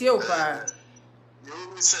mai ye tie o pa. You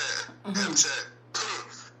say no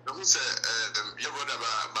say your brother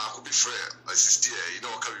ba ko bi frɛ assist here, you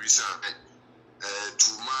know ka bi say to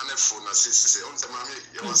man phone assist on the mommy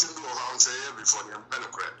you was in do how say before the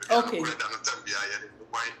okay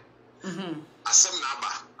asem na aba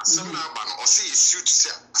no o say suit say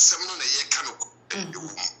asem no na ye ka no ewu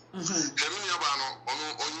hemi ni aba no ono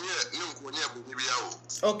onye ne nkonye abubi bia o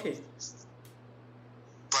okay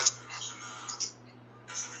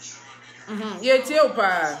ye tie o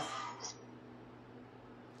pa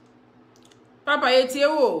papa ye tie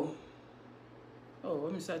wo oh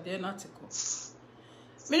we miss there article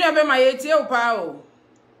me no be my ye tie o pa o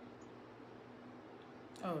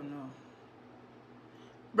oh no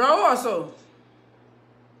bro also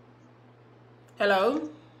hello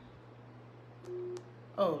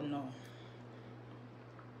oh no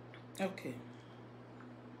okay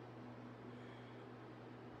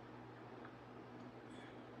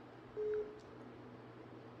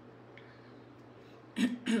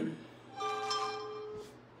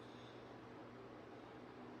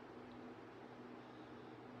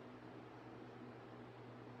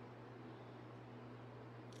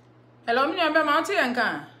hello, me nyamba ma oti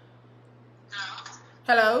enka.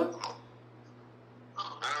 Hello.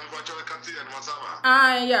 Pacho Becassin and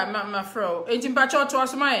Masama. Yeah, my fro. Enti pacho to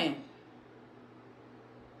asmai.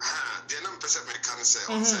 The name pese me kan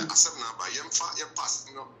say asem na ba yemfa pass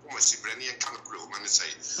no ko masibrani en kan kuro man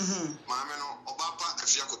say. Maame no obapa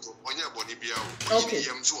afia koto onye boni bia o. Okay.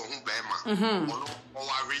 Yem so ho ba ma. Ono o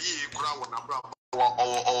wa reyi kura wona bra o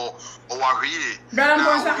wa reyi. Brother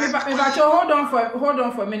Ponsa me pacho hold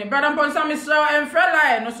on for a minute. Brother Ponsa me slow and frɛ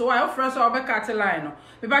line no so why o frɛ so obeka te line no.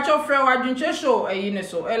 Me pacho frɛ wa dwunche show eyi ne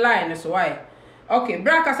so line so why. Okay,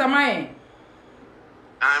 bra kasamai.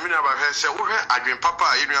 Me na ba hwe se wo hwe adwen papa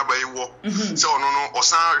a yenu aba yiwo se ono no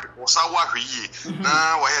osa wa hwe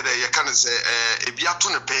na wa he de ye kan se ebi ato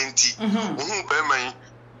ne penti ohun ba man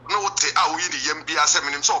no wote a wo yi de yem bia se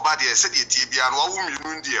menim se oba de se de tie bia no wa wo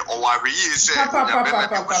minu de o wa hwe se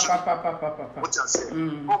what you say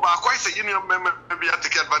o ba kwai se yenu mema bia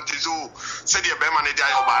take advantage o se de be man de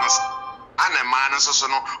ayo ba no ana man so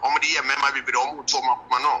no o mo de ye mema bibire o mo to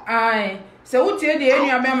ma no ai se wutie de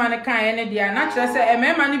enua be man kan ye ne dia na kire se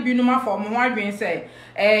emema ne binu ma fo mo ho adwen se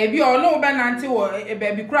bi o no be nante wo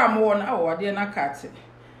ba bi kura mo wo na o de na kat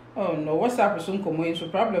oh no what's up so nkomo yin so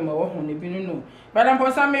problem wo ho ne binu no Brother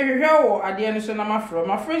Ponsa me hwehwe wo ade no so na ma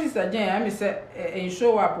friend sister Jane I me say en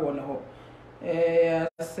show up wo no ho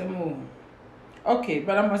asemu okay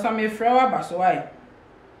Brother Ponsa me frɛ wa ba so why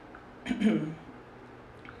Isa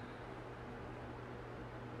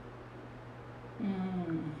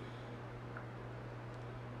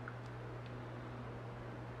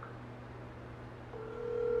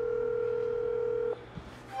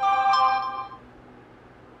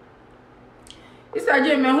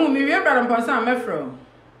je me hu mi wie bra mponsa mefro.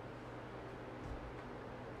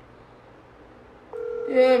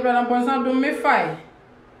 Bra mponsa do me fai.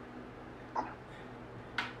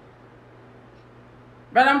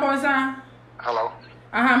 Bra mponsa. Hello.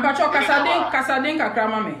 Aha, mpacho kasadin kakra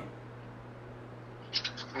ma me.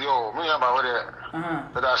 Yo, me aba we there.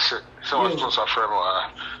 But that's it. So what's to suffer more.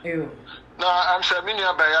 Yo. No, I'm saying me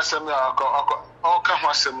aba ya sem ya all come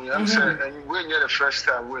wasem ya. I'm saying and we near the first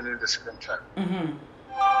time, we need the second time.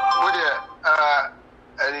 We there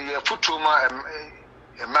and you put to my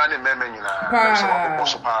a man in meme nyina. So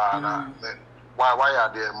possible na. Why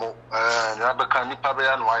are there more? You can nipa be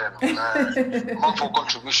and why no. Monthly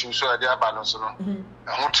contribution so they are balance no.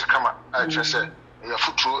 I want to come I just say you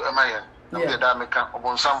put through a man. Na the da meka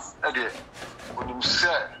obonsam e de onim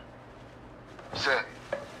say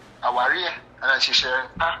aware ana hihye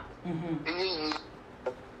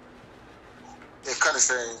e can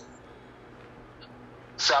say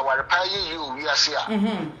aware pa you we are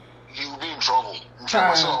here you will be in trouble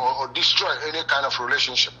or destroy any kind of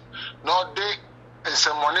relationship no they and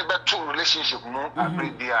some money back to relationship no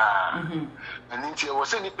agree dia and inti e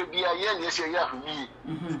was any pe bia ye yes ya hu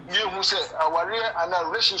you who say aware and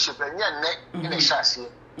relationship and ye in a shase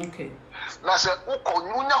okay na say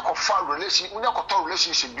unya ko fa relationship unya ko to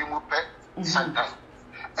relationship bi mu pe sometime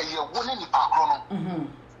e ye woni ni pa kro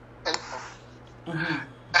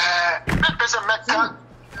no person make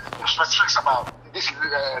specifics about this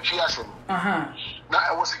fiasco na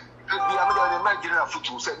I was be am dey imagine na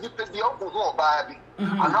futu say ni pe bia ko ho ba bi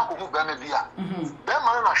ana ko ho ba na bia be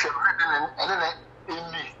ma na hwe ene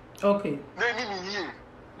eni okay na ni ni yie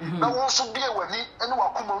na won so bia wani ene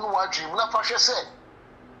wakoma no wadwim na fa hwe say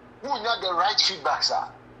wunya the right feedback sir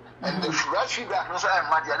and the right feedback no say am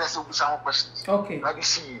madia na say busa questions okay na bi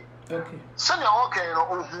see okay say na okay no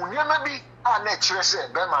ohun ni ma bi a na kire say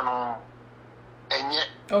be ma no enye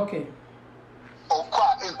okay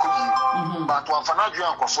okwa enkoyi but one fana dwe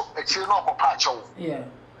ankoso ekire na okopa achewo yeah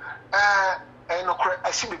no kre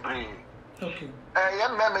asibebre okay ye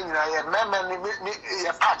meme nyina ye meme ni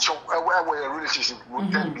ye pa achewo we relationship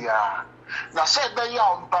with them bia na say be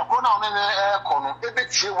ya mpa ko na ne kono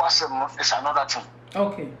ebetie wasem no is another thing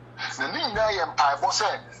okay na ni na ye mpa bo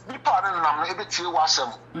say nipa ne nam no ebetie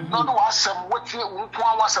wasem no do wasem wetie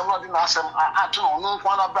nko wasem no de na asem ato no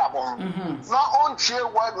nko na bra bo na ontie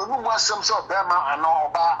wa no mu asem so be ma ana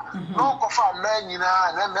oba no ko fa ma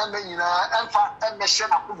nyina na ma nyina emfa emehye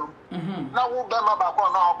na ko na wo be ma ba ko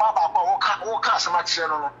na oba ba ko wo ka asem a kire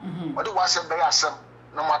no no o de wasem be asem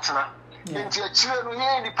na matena nti a kire no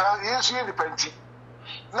ye nipa yesu ye nipa nti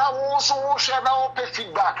na wo so wo hwe na wo pe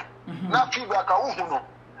feedback na feedback a wo hu no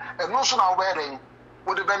eno so na wo be den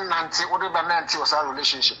would have been nanti was our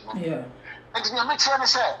relationship. Yeah. And in your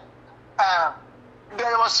say,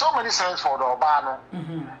 there were so many signs for the Obano.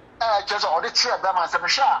 Just all the chair, Bama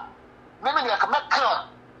Sabasha. Maybe like a Mecca,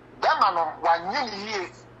 Bamano, 1 year.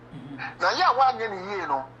 Now, yeah, 1 year,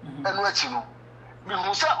 no, and what you know.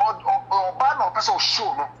 We say, Obano, person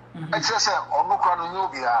show, no, and just say, or no crown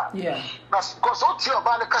Nubia. Yeah. That's because all your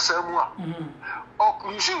Bana Casamua.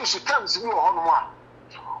 Oh, you should come to me on one.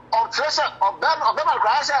 On treasure of them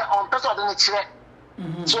grass on person than it's here.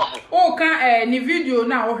 So, oh, can any video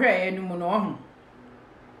now or any mono?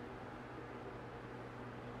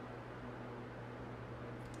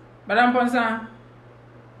 Madame Ponsa.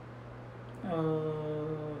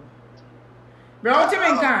 Bro,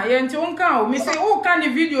 Timinka, Yentonka, Miss, oh, can the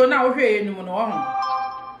video now or any mono?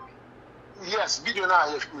 Yes, video now,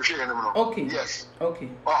 you share him. Okay, yes, okay.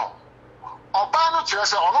 Oh. Obano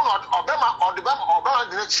treasure or not, Obama or the Bama Obama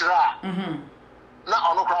didn't chira.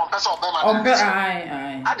 Na ono crown person Obama.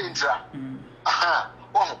 I didn't try.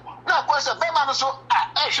 Oh, now, question Bama so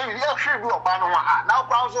actually, you should do Obama. Now,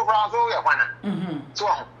 Brown so yeah, one. So,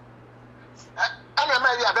 I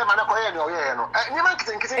may be a Bama or you might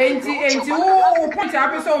think it's who put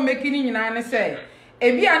episode making in and say.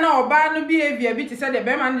 Ebi ana oba no behavior bi te say the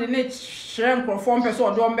bema no ne hire microphone person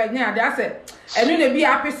odo mbeg nya dey say enu na bi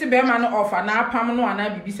apese bema no offer na apam no ana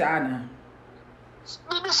bibisa ana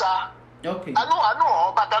bibisa okay I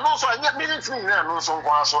know but I know so any minutes ni na no so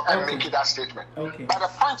kwa so and make that statement okay but the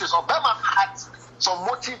point is Obama had some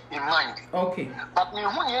motive in mind okay but me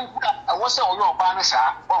hu ni I was say oyo oba no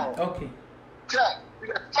sa okay yeah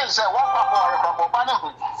say one papa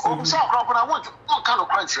banana. Oh, so I want what kind of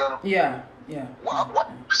crunch, you know? Yeah. What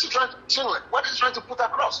is he trying to insinuate? What is he trying to put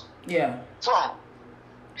across? Yeah. So,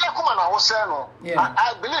 yeah, come on, I was saying,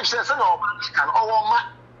 I believe there's no can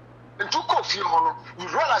and to coffee, you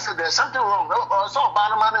realize that there's something wrong. Or so,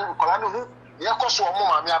 Bannerman and Colano. Me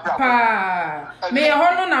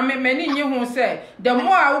hono na me nye ho say the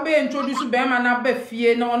more I will be introduced be man na be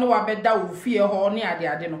fie na ono wa beda wo fie ho ne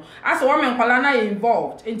ade no ase wo me nkwala na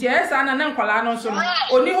involved nti esa na nkwala no so no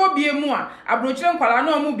oni ho bie mu a abrochire nkwala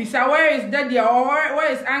na omu bisa where is daddy or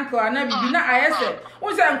where is uncle na bibi na ayese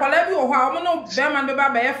wo say nkwala bi wo ho a omo no be man be ba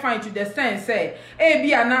be fine to the sense say e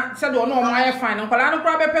bia na say do no omo aye fine nkwala no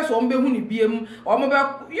kra be pese omo be hu ni bie mu omo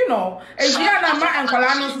be you know e bia na ma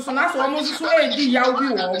nkwala no so na so omo so di ya obi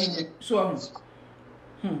wo so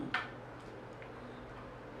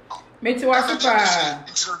meti wa super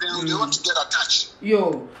they want to get attached.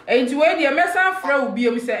 Yo enti we dey mesan fra obi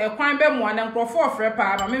em se ekwan be mo na nkrofo fra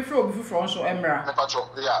pa ma me fra obi fufro nso emra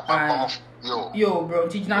yo bro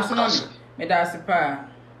ti na so no me da super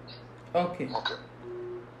okay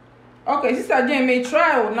sister Jane may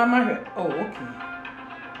try na ma okay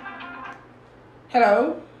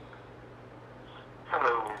hello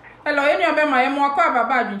enu abe ma emo akwa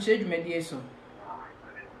baba adwunche dwumedie so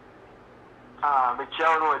me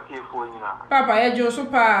chia no atiefo nyina papa ye jo so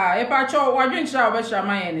pa e pa cho wadwunche a obehra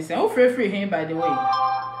man ye ne se o free hin by the way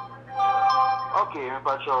okay me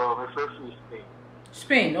pa cho me free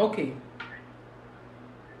Spain okay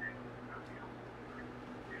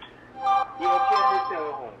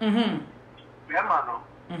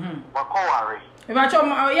wakoware e ba cho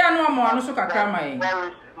ya no mo anu so kakra man there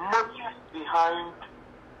is motive behind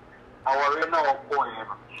our arena of point.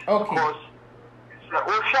 Okay. Because the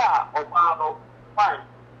Osha of our fine.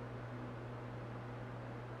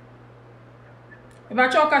 If I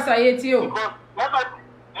talk as I hate you. Because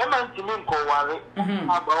never to me worry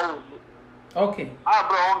about okay.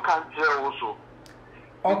 Abraham can't tell also.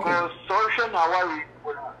 Okay. Because social now worry.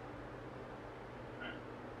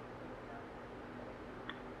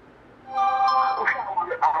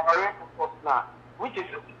 Which is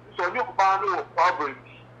so you ban problem.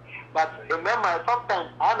 But remember, sometimes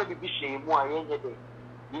I may be shame more day.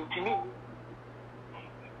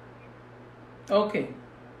 Okay.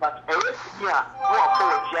 But a rest here, no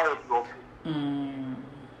apology.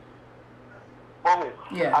 Oh,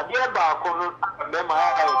 yeah. I dear back on remember I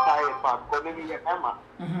tired part, calling me Emma.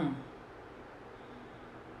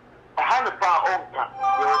 I had a power on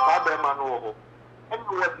your father man over. And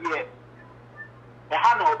what year? The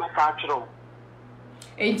hand of the cultural.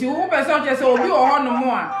 Enti wo person je se obi wo ho no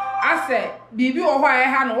mo a ase bibi wo ho a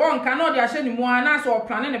ha no won kan no de ahye ni mo a na so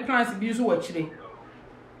plan ne plans bi so wachire.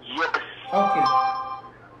 Yes. Okay.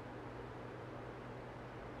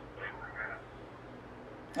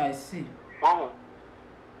 I see. Oh.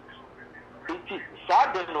 It is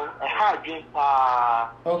sad no a hard drink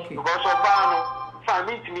okay. Because of bano fa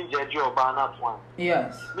meet me judge oba na one.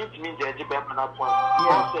 Yes. Meet me judge be na one.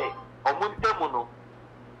 Yeah. Say omuntemu no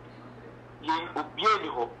ye obieni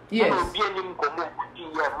ho. Yes. Obieni nkomo kuti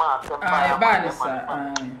ye ma asem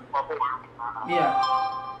yeah.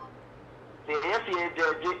 The yes ye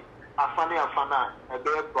judge afana a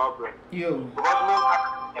big problem. Yo. Because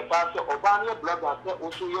me a pass obani blogger say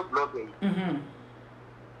also your blogger.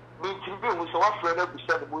 Me to be with our friend who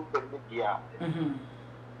said the moon media.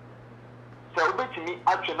 So me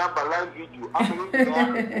actually number live video.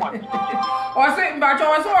 Or say but I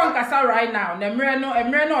was on kasa right now. Emre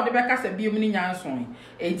no de bekasa bi mu ni nyanson.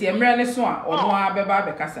 Enti emre ne so a ono abeba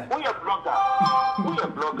bekasa. Who your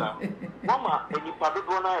blogger? Mama, and you probably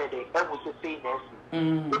go na e was say nurse.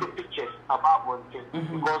 The pictures about one thing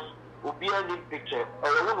because Obiani picture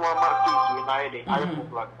or one mark in I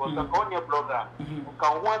because the on your blogger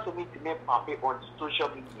can want to meet me papi on social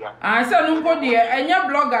media. I said no go there enya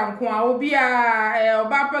blogger nko a obi a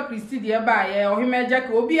Obapa Christy there ba or him Jack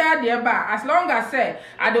obi a there ba as long as say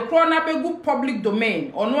at the corner be good public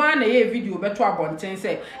domain ono na e video beto abonten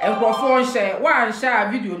say enkrofo share one share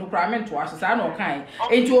video no krament to asesa na okan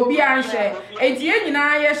enti obi a share enti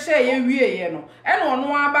enyina ye share ye wie ye no e no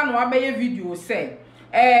ono aba no abaye video say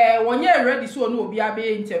wonye ready so no obi abe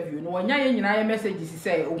interview no wonya ye nyina ye messages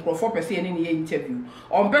say onkrofo pese ne ye interview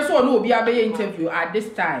on pese no obi abe interview at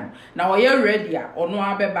this time na wo ye ready a ono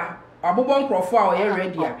abeba abobo onkrofo a wo ye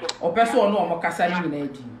ready a o pese ono o mokasa ne nyina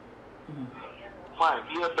edi fine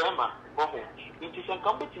clear bema boho it is a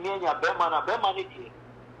company nya bema na bema ne die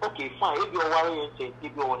okay fine if you worry you say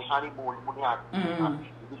if you on honeymoon money at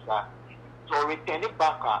so return it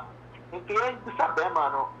back in the bema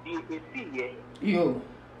no the see ye yo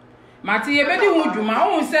Mati ye bedi hu dwuma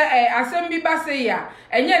hu se asem bi ba se ya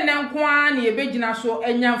enye nne nko a na ye begina so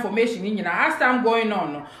enya information nyina as time going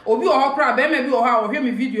on no obi o hokra be ma bi o ha o hwe me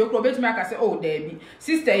video kro betimi aka se oh there bi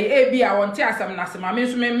sister e bi a wonte asem na asem me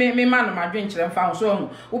so me ma no madwen kire mfa ho so hu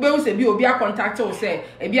wo be hu se bi obi a contact o se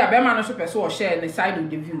e bi a be ma no so pese o share the side of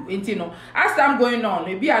the view enti no as time going on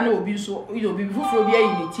e bi a na obi so obi fufuro bi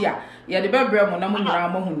ayi ni ti a ye de bebre mo na mo nyina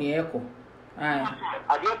mo hu ne eko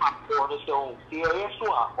Again, my phone is so here. So,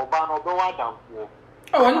 Obama, no,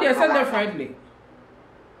 oh, and they said friendly.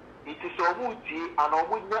 It is a movie, and I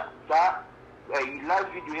would not that a live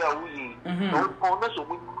video. We don't honest or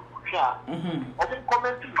we share. I think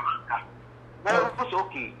comment now it's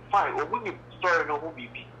okay, fine, or we need story no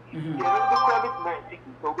movie. You know, the credit man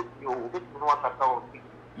thinking so with you, with no account.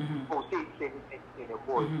 Oh, say a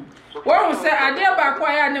boy. Well, say I dear back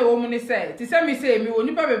why I know woman say. To say me say me will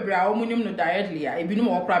never be brow, woman no directly. I be no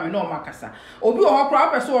more prime no macassa. Obi or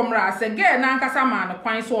proper so mra say get nankasa man,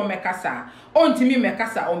 quine so mecassa. On to me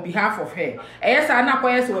mecassa on behalf of her. Yes, I na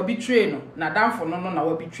quite will betray no. Na down for no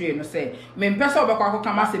will betray no say. Men person of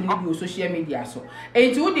come as a social media so.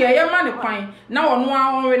 And to the young man quine now on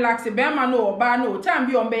one relax a bear man no bar no time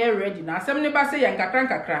be on bear ready. Now some neighbor say and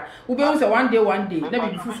crank who be one day, never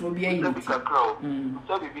be food will be a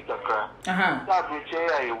so we be kakra. That we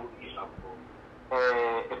share a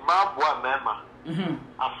mabwa mema.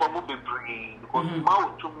 A form of brain because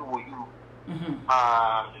mouth to me with you.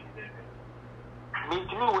 Mean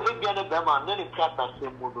to me, we be a bema, then it cut us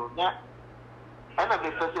same modo. And I'm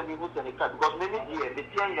the person who was in the cut because many years the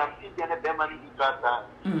young young city and a bema in the cut.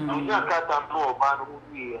 We don't cut up no man who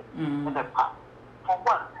we and a pack. For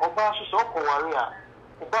one, Oba is so warrior.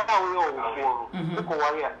 Oba we for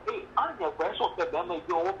warrior. Hey, I'm the best of the bema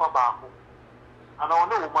you over back. And I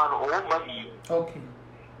know man over you. Okay.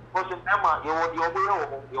 Because in Emma, you want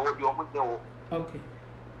your okay.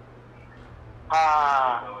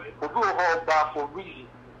 We do hold that for reason.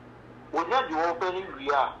 We not you opening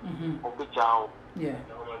real of the child. Yeah.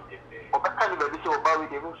 Or that kind of a little about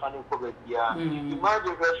it, even funny for the year.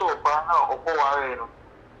 Imagine the so far now or more.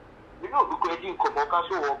 You know, because you come back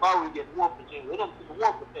so about it and more percent. We don't see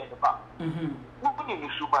 1% about. Who need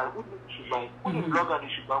to buy? Who need to buy? Who need blog and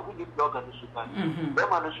issue buy? Who need blog and issue buy?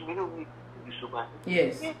 Them are the minimum issue buy.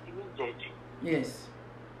 Yes. Yes.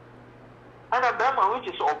 And a Bama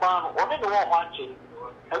which is Obama, only the one watching.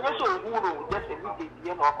 And yes, so who just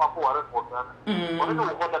immediately or Papa or only know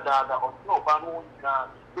what the data of no Bano,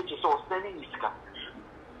 which is all standing is cut.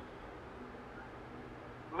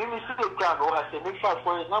 Mimi Silicano has a nation,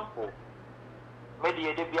 for example. Maybe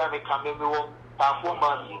a debia may come in the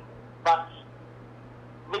money, but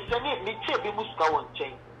Mr. Mitchell, we must go on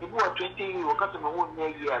chain. If you are 20 years, you cut them a 1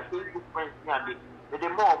 year, Facebook friends, the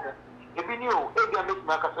more. If you knew, if you make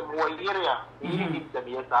Macasam one area, you need them,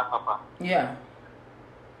 yes, Papa. Yeah.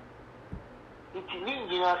 It's in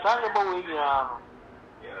India, Sanabo,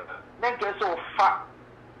 then get so fat,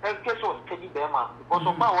 then get so steady Bema, because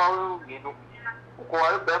of my you know,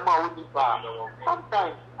 Bema would be bad.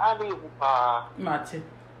 Sometimes I live Martin.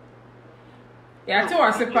 Yeah, to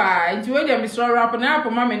us a pie, into where Mr. Rap and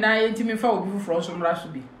Apple, Mammy, and I intimate for you from some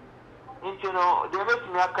Rashby. You know, the rest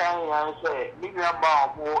of my kind, I say, maybe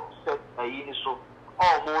about more set a uniso,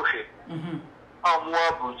 or more ship, or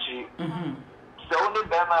more butchy. So only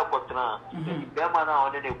Bema Cotrana, Bema now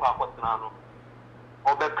and then a Pacotrano.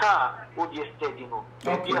 Or the car would you steady no,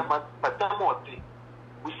 maybe a month, but that more thing.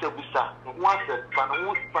 We say, once a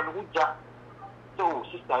Panuja. So,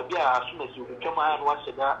 sister, be as soon as you become and watch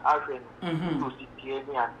the Iron to sit here and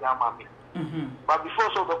Yamami. But before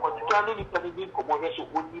so the continually coming commercial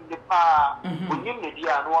would in the power, would in the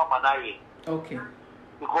dear no manai. Okay.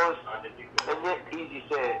 Because and yet easy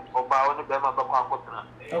say about the Bema Bakotana.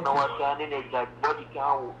 No one standing a body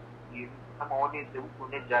cow. You come on in the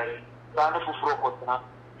Ukunejai, Sana for Frokotana,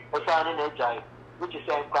 or Sana Nejai, which is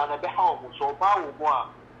saying Kana be home, so Bawa,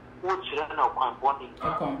 which ran out one bonnie.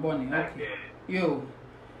 Okay. Yo.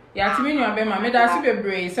 Yeah, to me, you are Bema, made us be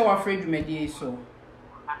brave, so afraid you may so.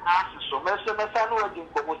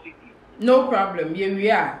 No problem. Here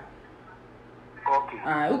we are. Okay.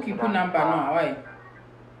 Who keep your number now? Why?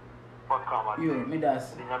 You, me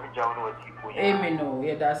das. Amen. No,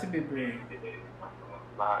 yeah, that's a bit brave.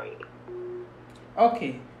 Bye.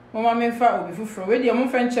 Okay. Mama, me fa obi fufuro. We dey mo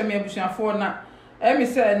fenche me abusuafo na. Me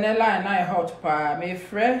say na line na hot pa. Me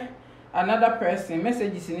frɛ another person.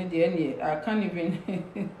 Messages in the end. I can't even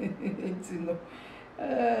know.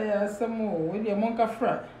 Some more. We dey monka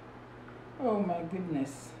fra. Oh my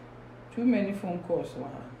goodness. Too many phone calls. Wow.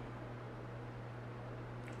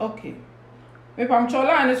 Okay. Me pam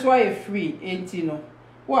chola and is why free, ain't you know.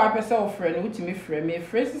 Wo apesa o friend utimi frɛ me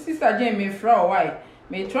frɛ sister Jane me frɛ o why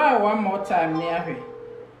me try one more time ne ahwe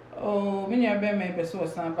oh me nya be me pesa o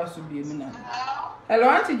san ba so bi mu na hello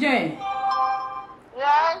Auntie Jane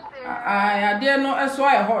yes ade no eso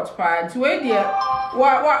I hot pa nti we de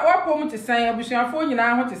wa pom te san abusuafo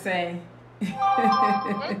nyina ho te san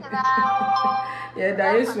yeah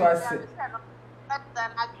da yesu ase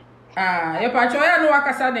ye pa cho ya no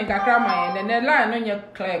wakasa den kakra man ne line no nye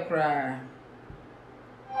clear kra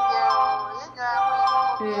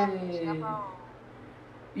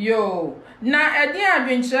yo na edi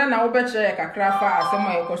adwenkyere na wo be kire kakra fa asem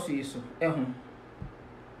a yekoso yeso ehu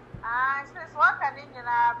since what can you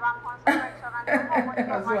ban construction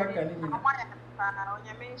and aso aka ni nyina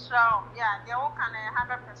onye me show yeah they all can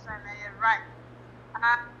 100% right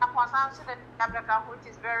and upon some the Africa which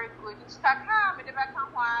is very good Instagram me the back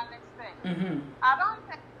one next thing I don't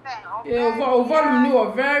think that okay volume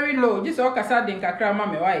no very low just okasa den kakra ma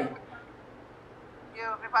me why you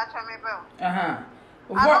me patch me bell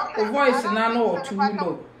voice na no too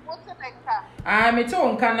low me to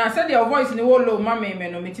nka na say the voice ni wo low ma me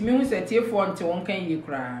no metimi hu say tiefo nte won kan yi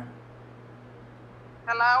kra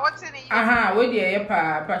hello what's in it we dey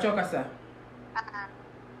pa chokasa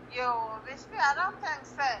yo this I don't think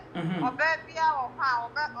say obebia wo pa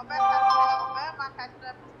obe ma ka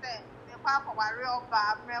say the pa for worry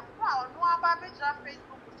over me kwa no aba be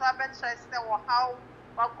Facebook so be share say wo how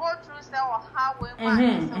or go through say or how we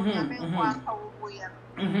man so we am kwa ka wo ya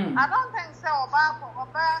I don't think say oba ma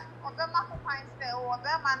ko find say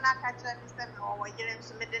oba ma na ka tell me say me wo yire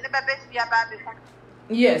nso me de ne be fia ba be ka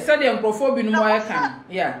yes so the enkrofo bi no mo kan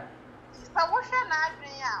yeah so wo hwe na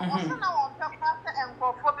adwen ya wo se na wo pe kwa say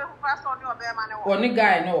enkrofo be hu fa so ne oba ma ne wo oni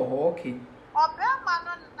guy no ho okay oba ma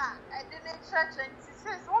no na e de ne church and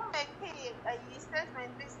says wo make a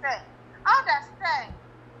statement this say understand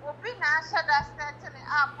obi na shada setting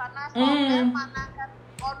up and so oba na ka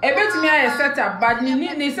ebetimi aye set up but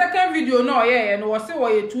ni second video no no was say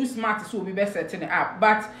we too smart so obi be setting up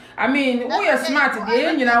but I mean we are smart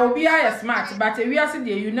dey nyina obi aye smart but we are say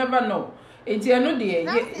you never know enti eno dey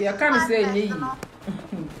you can say nyi you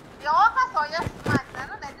waka so yes smart na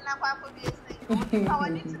no dey na kwa bi say how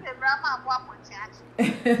need to be brama abo aponche achi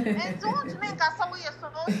and don't make us so we so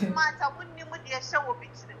smart I wouldn't need dey show obi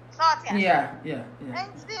chire so yeah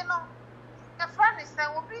and you know the friend is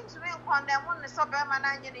saying we'll be to condemn one so be man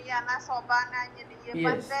anyini ya na so ba na anyini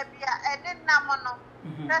but there be a then namono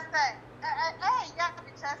that's say yeah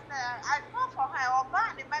be just I go for her or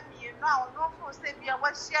ban the maybe you know no for say be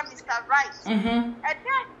what share Mr. Right and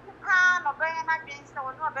then can or be na against no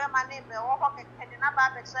be man name be wo ho keke na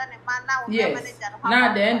ba be share man now manager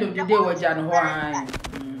na the end of the day we jan ho an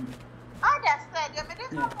understand you me dey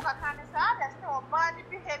talk can say understand or bad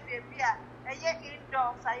behavior be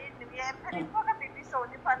indoors I in the and for baby so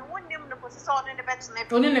if I won't name the position in the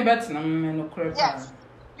bed no correct yes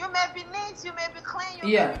you may be neat you may be clean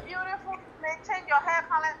you may be beautiful you may change your hair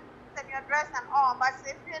color and your dress and all but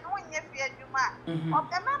if you know when you fear you man of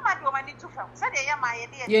the mama do I need to film said yeah my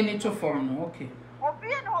idea you need to form okay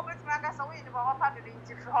obi and hobbit maga so we in the offer the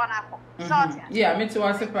interview on yeah me too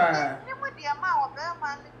ase pa you with the amount of them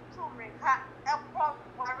man to make her a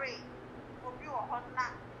worry obi or hot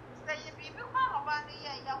now say you be about the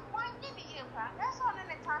year, you want to be here. That's all in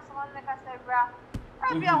the chance of one like I said, bro.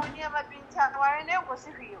 Maybe I will never be in town where I never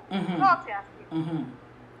see you. Not yet.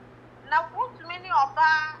 Now, what many of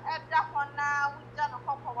that at that one now, we done a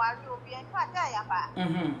couple while you'll be in Kataya.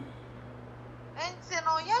 And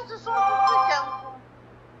so, yes, so to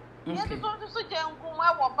yes, so to young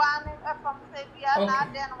where we're banning from Sabia,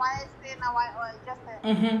 not then why I stay now, I just a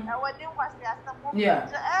wedding was just yeah.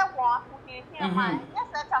 The air walk, who can hear mine. Yes,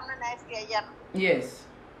 that's a nice year. Yes.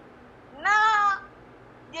 Now,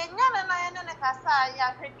 the young and I Casa, ya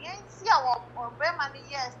see our Berman,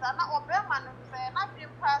 yes, and not Berman, not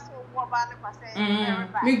being passed over Banner.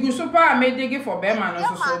 Me go super, I may dig it for Berman,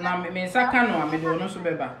 so now me Sakano, I may do no so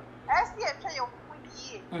beba. I see a tray of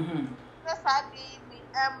ye. Yes, I be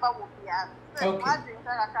Amber will be out.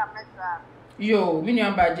 Yo, me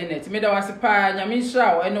nyamba Janet, me da wase pa nyame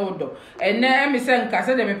hira o ene odo. Ene me se nka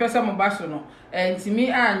se de me pesa mo baso no. Enti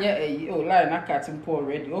mi anye o line na katim po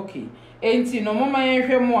already. Okay. Enti no mama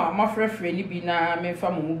yenhwe mo a mafrefre ni bi na me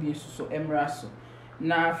fa mo mu bi so emra so.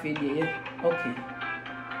 Na afi de okay.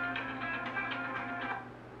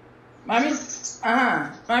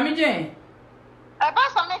 Mami Jane. I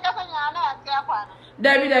pass some make us na ati akwa na.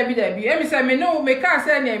 Dabi. Emi se me no me ka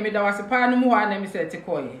se na me da wase pa no mu ha na me se te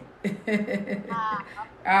koye.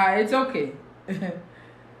 It's okay.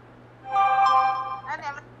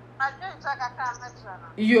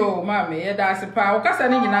 Yo, mommy, that's a power. Cause I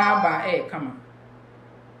need an aba, come on.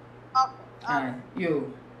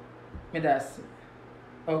 Yo. Me that's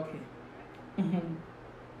okay.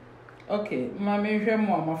 Okay, ma me hwe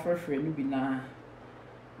mo ma frefre no bi na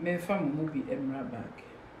me fa mo bi emra back.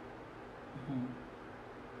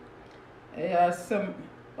 Some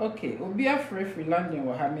okay, obi frefre landing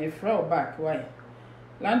wa ha me fra o back why?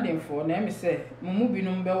 Landing for na me say mo bi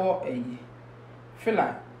no be wo eyi.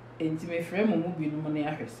 Fela enti me frɛ mo bi no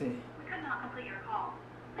na ahwe say. We could not complete your call.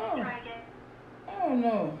 Please try again. Oh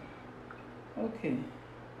no. Okay.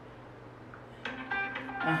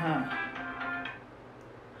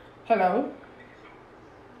 Hello.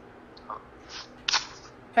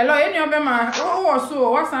 Hello, any of them are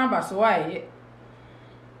so what's number so why?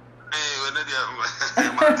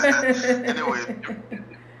 Anyway,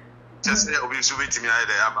 just say obi so wait me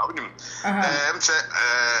there about him. Say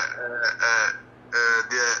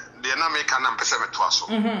the na make an pese meto aso.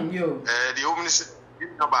 Yo. The woman is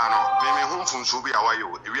no ba no, me home so bi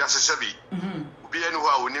awayo. We asese bi. Obi enu ho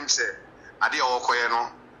a onim say ade a wokoye no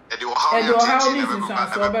e de wo how you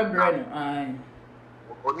so be brand ai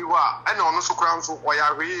oni wa ana ono so kran so o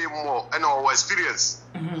ya hwe mo ana o experience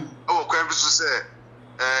o kwan bi so say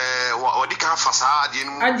wadi kan fasa ade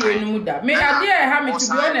enu mu da me ade e ha me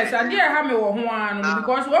to be honest ade e ha me wo ho anu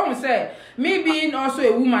because when we say me being also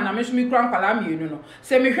a woman na me so me kran kwala me enu no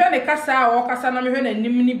say me hwe ne kasa o kasa na me hwe na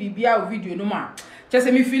nim ni bibia o video no ma just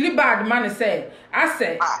me feel bad man say I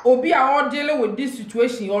say obi a all dealing with this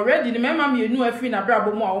situation already the mema me enu afi na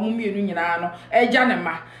brabo mu a omu me enu nyina no eja ne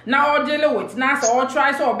ma na all dealing with na say all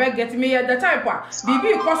try so be get me the type a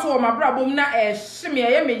bibi because o ma brabo mu na hye me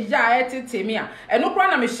ye me ja etete me a eno kra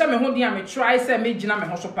na me hye me ho dia me try say me gina me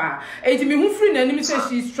ho so pa enti me hu free na nim say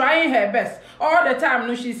she's trying her best all the time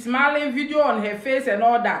no she's smiling video on her face and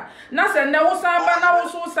all that na say na wo san ba na wo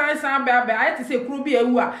so san ba I to say kro bi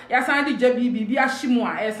ewu a ya san di ja bibi a hyimu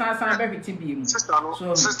a e san be hwete bi mu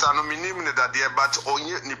sister no minim ne that there but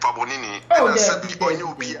onye nipa bonini and sabi onye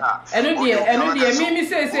obi a eno die me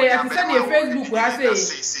say I say the Facebook ha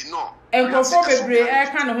say no enkofo bebre e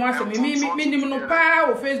ka ne ho asem me nim no pa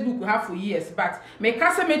o Facebook ha for years but me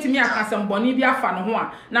ka se metimi akasem boni bi afa ne ho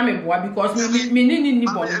a na me boa because me ni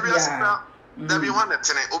boni bia there be one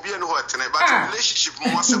that obi eno ho etene but relationship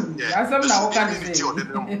mo asem asem na wo ka say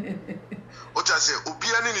o ta say obi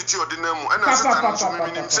ani ni ti odinamu na sister so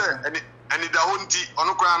me nim say and the honti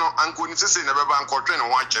onokra no anko ni sese na beba anko twen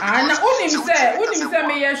no ache na unim say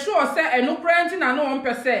me ye sure say enokra nti na no on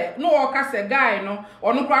pese no o ka say guy no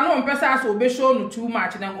onokra no on pese as obe show no too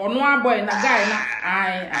much na ono aboy na guy na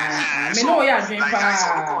ai me no ya adwen pa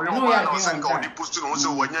me no ya adwen on the post no say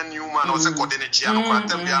wonya new man no say kode ne chia no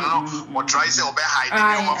kwatam bia no o try say obe hide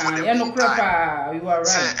the no for the enokra pa you are right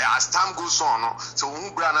say as time goes on no so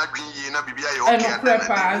hu bra na adwen yi na bibia ye okay enokra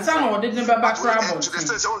pa nsa no de ne baba crab to the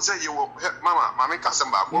say you mama me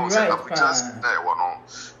kasamba go say abujas na e wono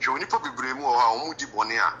hwe oni po bibre mu o ha o mu di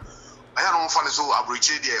bone a aya no mfa ne so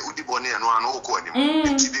abroche de udi bone no an o ko anim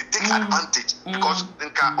they take advantage because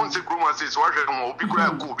nka on say groma says what hwe no obi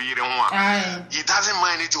kura ko bi re ho a he doesn't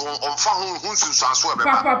mind it on fa hu sunsu aso e be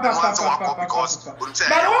ba because but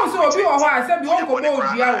on so obi o ho a say bi on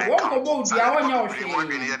ko bo odua wonya o hwe e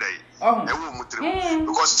wo mutrim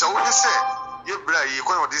because so we say ye bra ye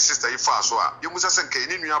kwa odi sister ye fa so a ye musa se nka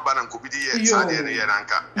ni nua ba na nko bi di ye sade ne ye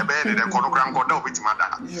nanka e be ne de kono kra nko da obitima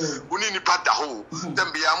da uni ni pada ho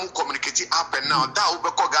dem bia mu communicate up and now da wo be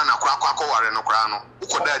ko Ghana kwa ware no kra no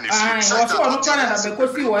ukoda ne fi so so no kra na be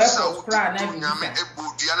ko si wo airport kra na nyame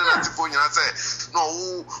ebu dia na tipo nyina se no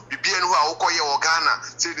wo bibia no a wo ko ye wo Ghana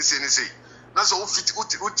se ni se na so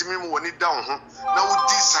utimi mu woni down ho na wo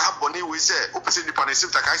di sa boni we se o pese ni panesi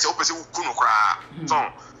ta kai se o pese wo kunu kra so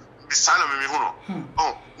sana me hu no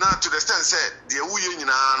na to the extent say the wuye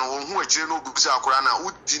nyina no wo hu akire no obu sa akora na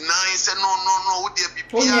wo deny say no wo de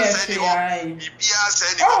bibia say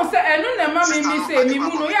ni oh say enu na ma me say mi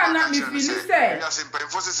mu no ya na mi feel say ya say pen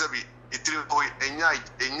say bi itiri boy enya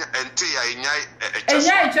ente ya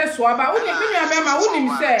enya che so aba wo ni nua be ma wo ni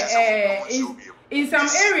say in some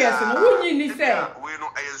areas no wo ni say we no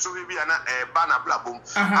ayenso bi na ba na blabom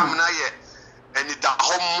amna ye eni da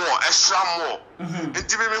homo extra more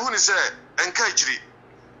enti me hu ni say enka ikiri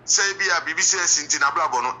say bia BBC sinti na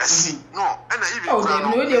blabo no esi no and even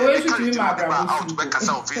no dey way to me ma blabo back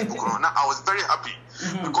on Facebook no now I was very happy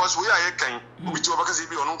because we are can we to because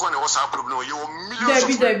be on nko na WhatsApp problem you millions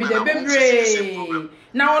of bebre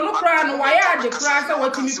na onu kra no why are the kra say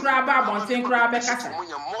watimi kra ba bonten kra be kasa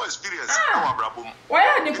more experience our blabo why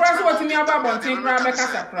are the kra say watimi aba bonten kra be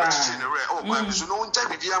kasa kra oh my so no nja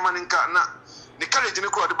bibia maninka na the college in the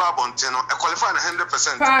crowd about Bonteno, a qualified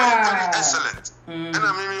 100%, very excellent. And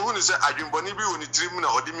na me hu ni say adwemboni bi woni tirim na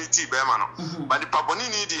odi mi ti be ma no ba ni paboni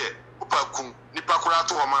ni de opa kun ni pakura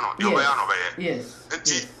to o ma no de o be ya no be ye yes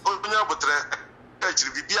enti onya botre e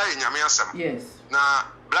chiri bibia ye nyame asem yes na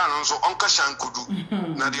bla no so onka shankudu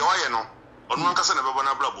na de o ye no onu anka se na bebo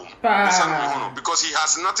na bla bom because he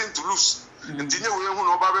has nothing to lose. Nti nye we hu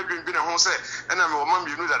no ba bedwin na ho se na me wo ma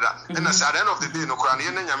mienu dada na say at the end of the day no kura na ye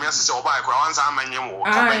na nyame ase se oba e kura wansa amanyem wo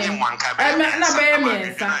amanyem wanka be na be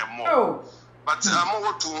miensa oh but am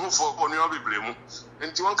what to hu for onyo biblemu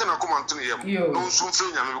nti won kana come anto yem no nso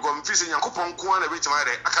mfre nyame because mfiri se yankopon ko na betima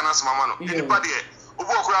de aka na asema no nipa de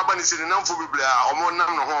obu okura aba ni se ne namfo bible a omo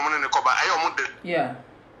nam no ho omo ne koba ayo omo de yeah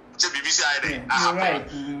BBC ide right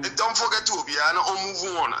don't forget to be na move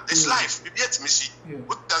on it's life be at me see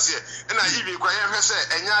what does here and I even cry and say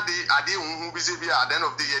enya de ade hu busy be at the end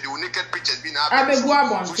of the year the naked pictures be na abegu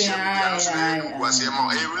abon was a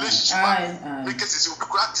relationship because it's you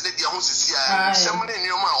crack to the house see some ne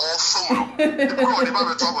nyoma ofom no the bro the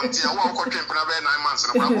baba talk on tia wa ko twem na be 9 months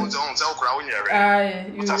no bra bonze on say okra wo nyere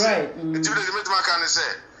you right it really make my can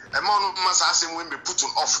say a man must ask him when be put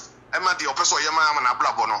on off Emma the oppressor Yama na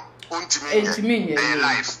blabo no ultimately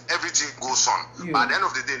life everything goes on but at the end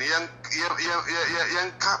of the day young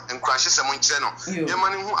and crashes some channel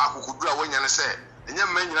Yamani who akukudura when you say nya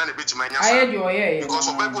manyina na betima nya sa because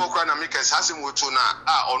obabu okra na make has him wotu na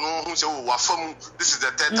or no hu se wo afam this is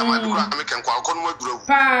the third time I do make kwa akọ no adura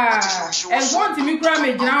and want me kra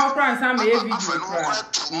me gina okra nsa me video kra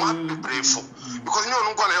because you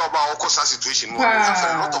no go about okosa situation we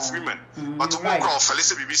have a lot of women but okra of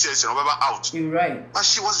Felicia BBC is no out you right but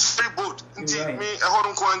she was very bold nti me e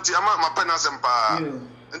hodun ko nti ama ma penasem pa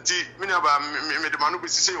nti me na ba me de manu be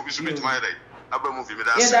sise obi so betima yere aba movie me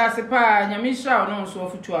da say yeah that's pa nyame hra no so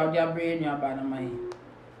ofutu a de abre enu aba na mai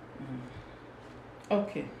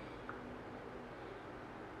okay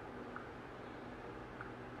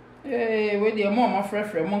we dey mo ma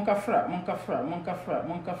frefre monka fra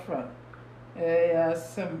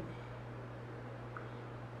asem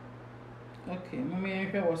okay mo me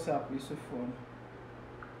hwe WhatsApp is phone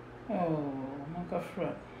oh monka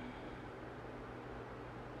fra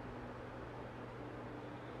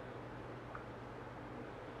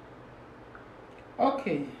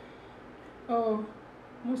okay oh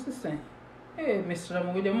Moses say hey Mr.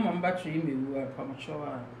 Mo we dey mo battery me wu pa mo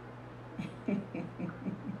chowa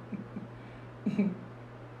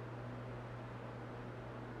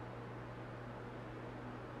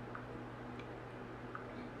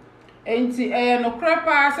enti no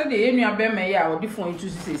krapa se de enua be me ya odi fon itu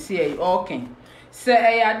sisi okay se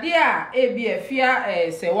ade a bi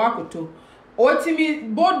afia se wakoto otimi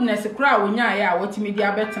boldness kra wonya ya otimi di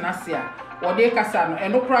abetena se a wode kasa no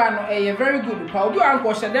eno kra no very good pa obi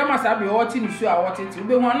anko hye dem asa be oti ni su a wotete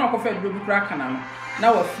ube hu na okofa duro bi kra kana no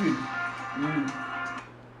na wa free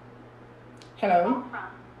hello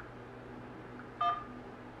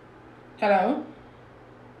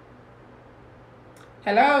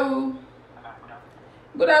hello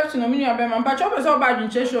good afternoon me abema mpa chope so ba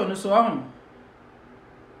dwinche show no so ho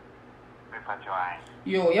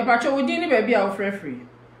yo ya pa cho wodi ni ba bia wo free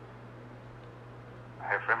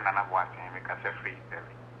I from Nana Afia make us free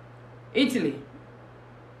Italy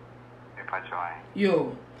me pa cho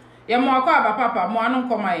yo ya mo akọ aba papa mo anu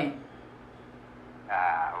nkomai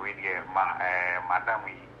we dey madam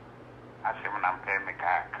we asem na mpe me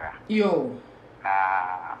kakra yo na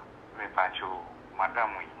me pa cho madam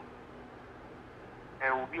we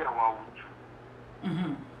ubi awa wutu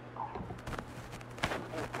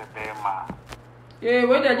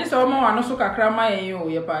we dey just o mo anu so kakra ma yen yo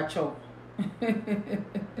ye pa cho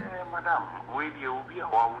madam we dey ubi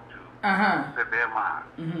awa wutu bebe ma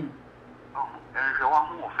enje wa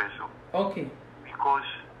hu ofeso okay because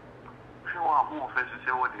she wa hu ofeso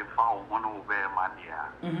say what dey fa o no be ma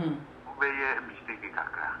dia be ye mistake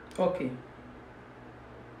kakra okay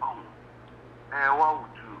wa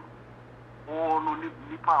wutu no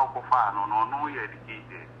nipa okofa no ye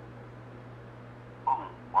educated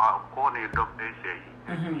wa ko ne doctor say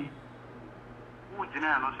who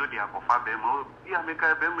jina no so dia okofa be ma bia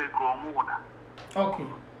meka be ma ekro mu da okay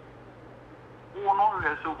no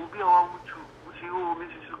le so ku bia wa wutu usi o mi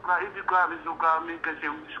si kra ibi kra mi so kra mi ka se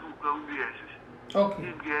school kra wi yes okay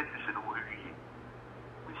ibi yes se no wi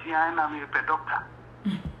usi ai na mi pe doctor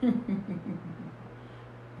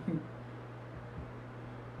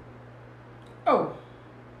oh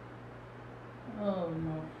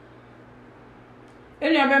no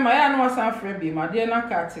enua be ma ya no san free bi ma de na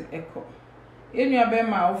cat eko enua be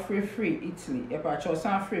ma o free Italy e pa cho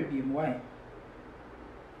san free bi mo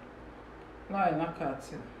why na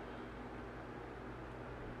cat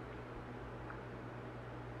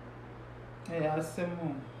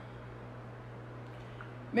asemo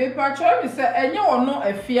me patcho me say enye ono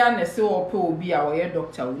afia na se wo pe obi a wo ye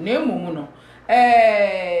doctor wo na emumu no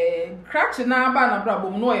crack na aba na bra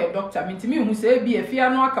bom no ye doctor mentimi hu say bi afia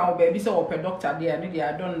no aka wo ba bi say wo pe doctor there no dey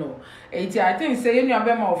I don't know I think say you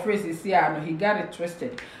abema ma phrase see no he got it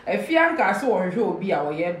twisted afia nka se wo hwehwe obi a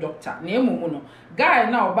wo ye doctor na emumu no guy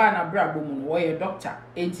na oba na bra bom no wo ye doctor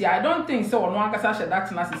I don't think so no aka say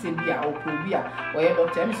that na say bi a wo pe obi a wo ye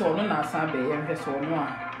doctor me say ono na asan be ye hwe so no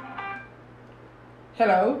a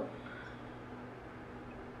Hello.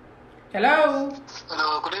 Hello.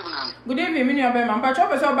 Hello, good evening. Good evening, me your man. Pacho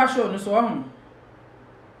be so ba show no so ho.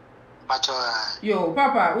 Pacho. Yo,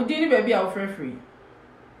 papa, we dini baby a free.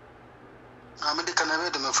 I'm in the Canada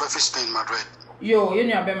de my free Spain Madrid. Yo, you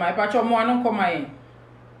know be my pacho mo anu come in.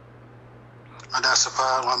 And that's a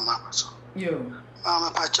one man so. Yo.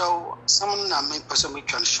 Pacho, someone na me person me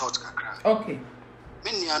can short kakra. Okay.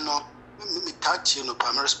 Me ni ano me touch you no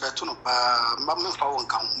pa me respect no pa me fa won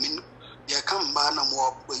kan me ya kan ba na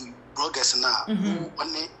mo bloggers na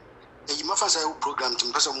one e ma fa say program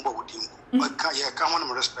tim person mo bo dim ka ya kan won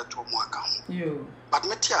me respect mo kan yo but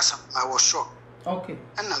me tia I was shocked. Okay.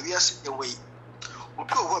 And now yes the way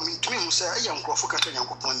obi o me tumi mu say e yankrofo ka tan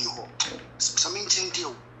yankopon ni ho some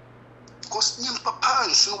deal because nim papa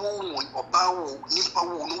nso wo oba wo nimpa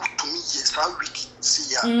wo no tumi ye sa wiki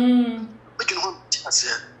see ya but you know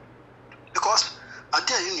because I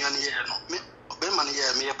tell you no me obema no ye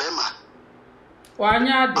me obema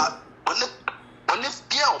wanya de when if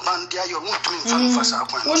dia oban dia you want to me fan fasa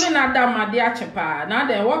akwan woni na da ma dia chepa na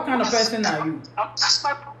then what kind of person are you? That's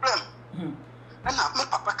my problem. And my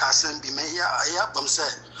papa ka say bi me ya bam say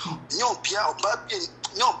nyo pia oba bi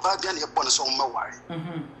nyo ba bi na ye bon so ma ware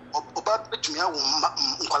oba betumi awo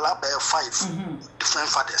nkwala ba 5 different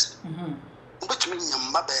fathers betumi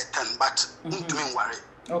nyamba ba 10 but ntumi ware.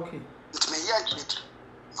 Okay. It may kid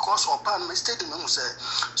because upon my statement say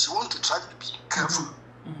she want to try to be careful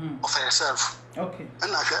of herself. Okay.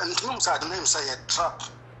 And the name say a trap.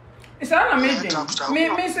 It's not amazing. Me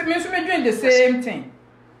doing the same thing.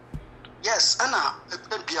 Yes, and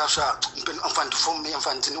be a from me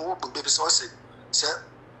and no baby so say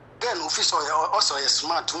then officer also a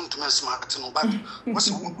smart to me smart no but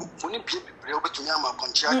what's when you be able to me am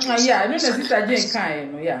contract. Yeah, I know the sister Jane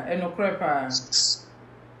kind no yeah, and no crap.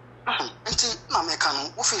 Enti na me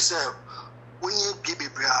kan office wonye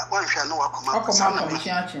bibibra wan hwa na wakoma na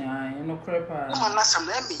chiachi no crepa no na sam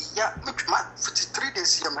na me ya me 53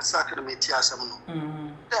 days ya masaka na me ti asam no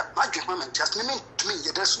yeah my dream just me to me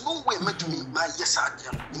there's no way me to me my yes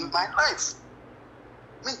in my life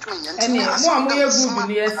me to me and mo ye good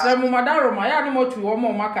ni esra mo madaro ma ya no mo tu wo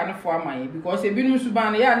mo maka ne fo aman because ebinum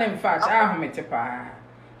suban ya na in fact ahomete pa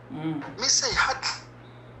me say had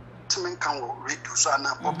to me can reduce on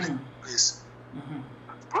a public place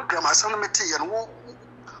program asana meti ya no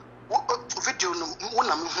video no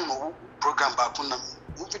wona me hu program ba ko na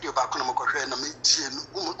video ba ko na mo hwe na me tie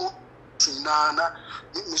no tunana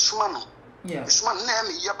me suma no yeah me suma na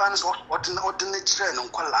me ya ba no ordinary kire no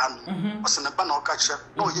kwala no osana ba na o ka kire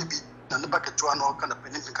no ye bi na ne ba ketua na o ka na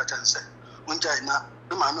penin ka chance wonja na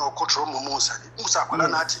me ma me o kotro mo mo sa musa kwala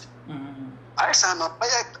na ati I say no ba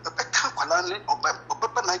kwala ni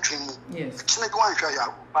oba na twin mu yes kine de wan hwa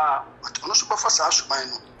ya ba ono so ba fa sa asuman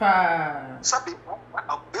no pa sabi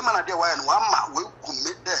be mana de wa no wa ma we ku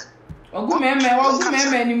me de ogu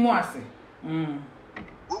meme ni mu ase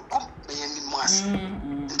we ku me ni mu ase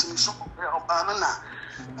ntimi so oba no na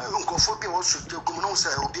nkofo bi wo so de gu no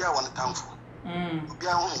say obi a won tamfo obi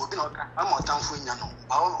a won obi na oka ama tamfo nya no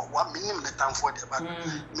ba wa minim ne tamfo de ba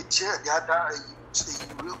me che de ada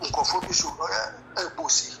nkofo bi so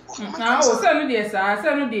bosi na o se no de sa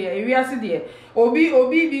se no de ewiase de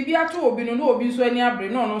obi bibi ato obi no obi so ani abre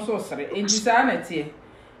no so sere enti sa na tie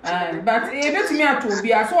but ebetumi ato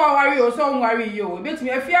obi aso awari o so nwari yo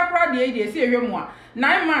ebetumi afia kra de se ehwemu a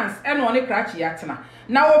 9 months e no ne krachi yatena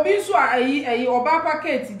na obi so ayi oba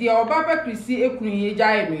packet de oba pa krisi ekunu ye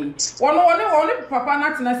jae no wono papa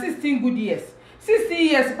na tena 16 good years 60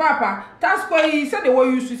 years papa tasko yi said they were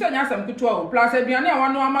used to say nyasam kutua o plus aduane a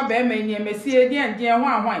wano ama be ma ni emesie de ho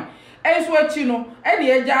ahwan enso achi no e de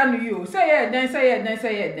eja no yo say ye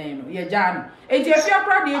den no ye ja no e je fia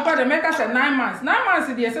kra de kwa de meka say 9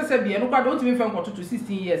 months de sese bie no kwa de otimi fe nkoto to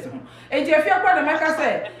 16 years ho e je fia kwa de meka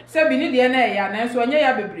say bi ni de na ya na enso anya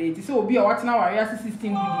ya bebre ti say obi a watena ware ya 16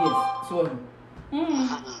 good years so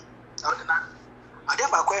ade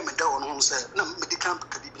ba kwa me da wono se na medical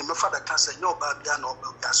kadi bi me father ka se nyo ba bia na oba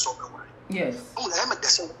bia so be ware yes o na me da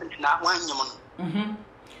se na wanyem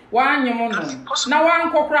no One yam now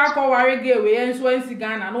one cockra ko ware gay we enso ensi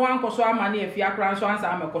Ghana no one koso amane afia kran so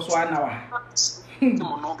ansa amekoso anawa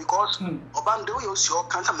no because oban de we so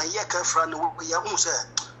kan ta me ye ka fra no we ya hu se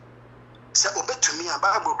obetumi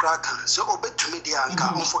Bible crack so obetumi dia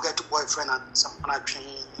anka on forget boyfriend and some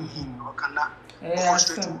twin or kana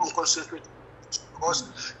concentrate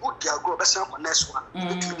because what dia go be say next one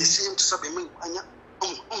the same to sabe me anya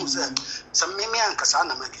say some me anka sa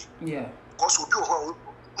na magi because obi ho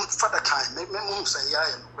father time me say ya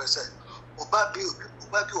no say oba bi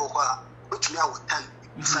o ho a obetumi awo 10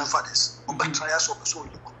 different fathers obetry so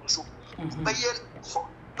so but yet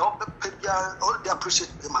don't be all they appreciate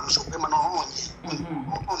the man so be man on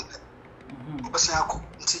but say ako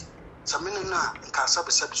nti samina na nka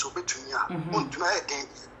sabe so betumi a ontuma e den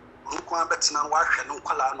onko abetina wa hwe no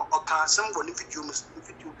kwala no oka sem go ni video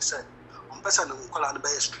be say on person no kwala no be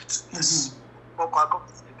street yes boko ako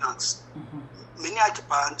dance many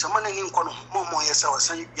akipa ntama na ni nko no mo yesa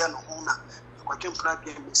wasan bia no ho na kwakem plan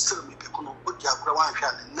game still me be kono odi agura wa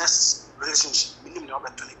hwe next relationship minim na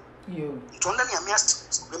obetoni yo tonda ni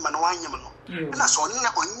amias be man wa nyam no na so ne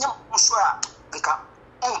onyam so a nka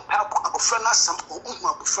on pa ko abofra na sam o hu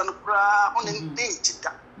abofra no kra on ne date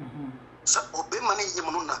so obe man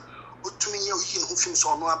nyam no na otumi ye oyi no film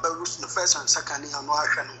so no aba rules the first and second ni no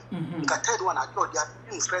ahwe no nka third one ado dia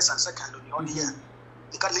in first and second no on here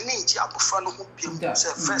nka ne nti abofra no ho piem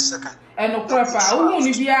say first second no crapa wo hu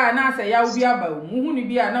ni bia na say ya wo bia ba wo hu ni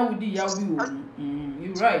bia na wo di ya wo bi wo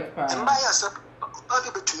you right pa mba ya say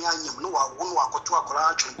ade betumi anyam no wa wo no akoto akora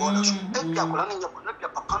atwe border so e bia akora ne nyam na bia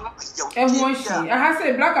papa no ayaw ho shi aha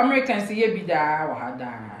say black Americans ye bi da wa hada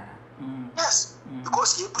yes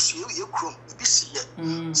because ye busu ye krom bi si ye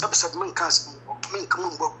sabe men kan men kan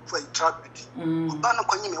mo for tragedy oba no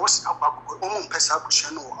kwanye me wasi akwa o mo mpesa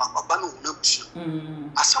abuhia no oba no na buhia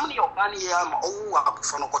asam ne oba ne ya ma owo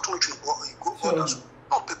akofo no koto twe go order so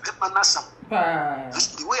no pepe manasam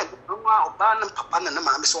just the way oba no papa na na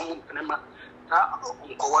ma me so mo mpene ma ta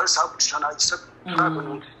ko war sa abuhia na isa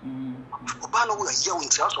tragedy oba no we ya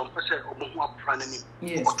wonti aso mpese obo hu akofra na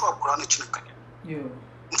nim koto akora no chine kake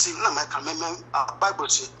see, no, my Bible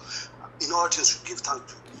says, in order to give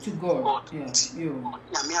thanks to God. Yes, you.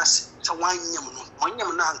 Yes, so one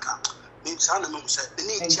yam nanka means animal said, the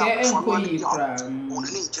need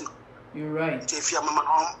you're right. If you're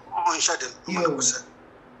on shadow, you said,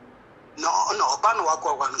 no, Bano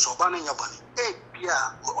Aqua one is Obana Yabani. Eh,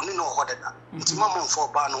 Pia, only know what that. It's Mamma for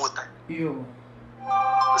Bano one time. You.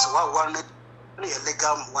 So I wanted a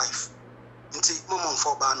legal wife. It's Mamma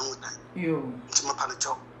for Bano one time. You. It's my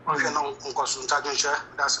panacho. No,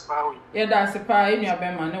 that's about it. Yeah, that's a pie in your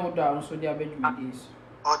bema, no down, so they are bedroom days.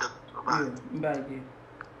 Order, bye.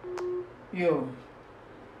 Yo.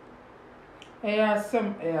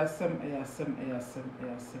 Some.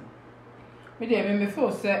 Me dear, me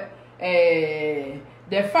feel say,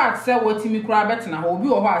 the fact say what me cry better now, will be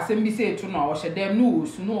or her, send me say to know, or she them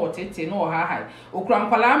news, no, or tete, no, high, or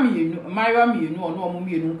crampalami, Myra me, no,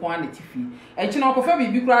 me, no quantity fee. And you know, for me,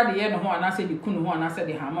 be cried the end of one, I said the kun one, I said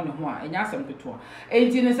the harmon of one, and yes, I'm to tour.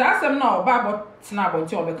 And in this answer now, Baba snap on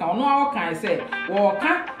your account, no, what can I say? Or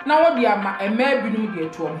can't now what dear, a may be no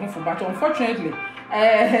get to a home, but unfortunately,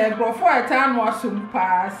 before a time was soon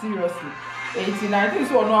pass seriously. 18,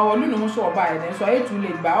 so no, I will so buy and so I too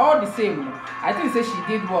late, but all the same, I think say she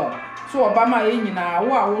did well. So Obama in now,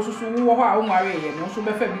 who are also who are married and also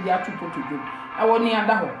be fair with their two put to do. I want near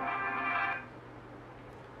that.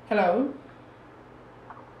 Hello.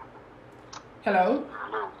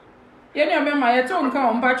 Yeah, remember my tone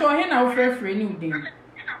come, but you're here now for free new thing.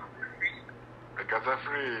 Because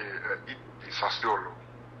free is a solo.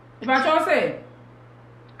 But you say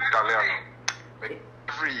Italiano.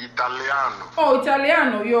 Free Italiano. Oh,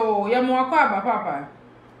 Italiano, yo, ya mwakaba papa.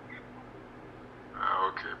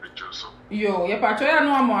 Okay, bichoso. Yo, ya pacho ya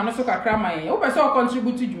no amo ano so kakra man. O pese o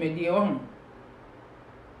contribute to dwumadi e ho.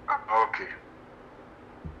 Okay.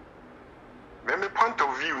 My point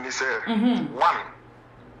of view ni say one.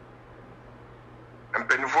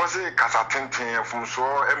 Empenifo se kasa tenten fun so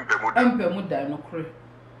empemu da no kre.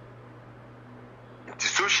 The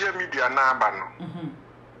social media na aba no.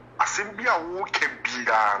 Assembly a work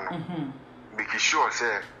bia no make sure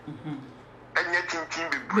say anything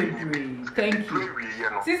be brain. Thank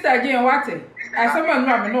you. Sister Jane what? I someone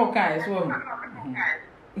no me no kan so.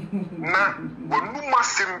 Na wonu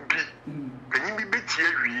masembi penyi bi betie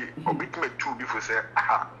awie obetime tu bi for say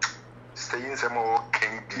aha staying some more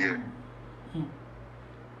king dear.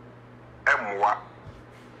 Emwa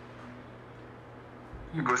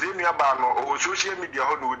because in your bar no social media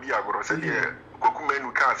ho no di agoro say dey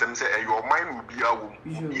Kokumenu can say your mind will be a womb.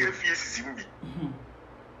 If you see me,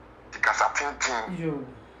 kasa tintin yo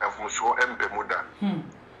afuso embemuda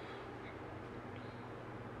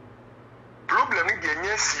problem ni de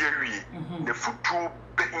nya siewie the futu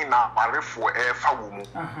be na arefo e fa wo mu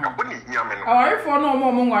abo ni nyame no arefo no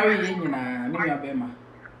mo nware ye nyina me nua be ma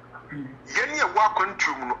yeni e wa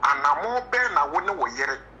kontum no anamo be na wo ne wo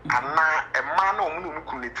yere ana ema na omu no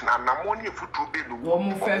kuneti na anamo ne futu be no wo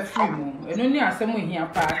mu fa fi mu eno ni asem hia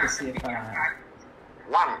pa kese pa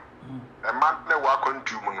one ema na wa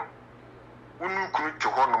kontum no unu kunu te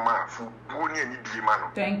ho no ma fu buo ni ani die ma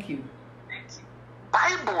no thank you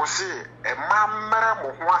Bible say e mamara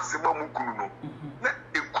mo ho asema mu kunu no na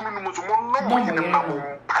ekunu no mo so mo no mo yene na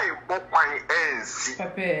mo pai bo kwan ensi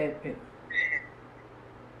pepe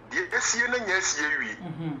die esie na nya esie wi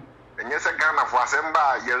enye se Ghana fo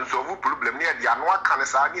asemba ye nsovu problem ne de ano aka ne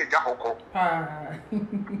sa ne eja hokọ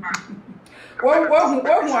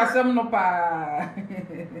wo asem no pa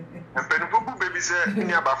empenu bu baby se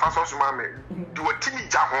ni aba fa so suma me de watimi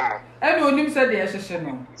ja ho no ene onim se de ehhehye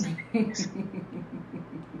no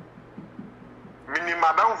mini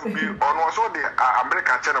madam fu bi ono so de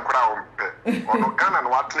America channel kura wo mpe ono Ghana no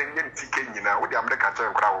watene nye ntike nyina wo de America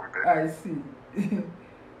channel kura wo mpe I see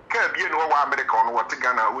ka bie no wa America ono wote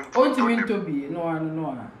Ghana wonti minto bi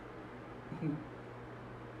no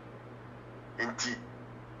nti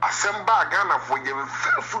asemba Ghana fo ye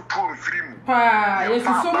futu mfiri mu pa yes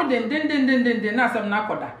so mu den na asem na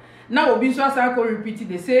koda na obi so asa ko repeat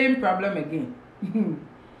the same problem again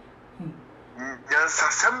yes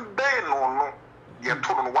asembe no ye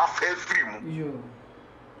to no wa fa free mu yo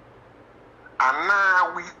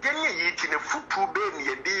ana we genye ye ti ne futu be ne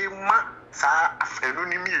ye de ma sa afenu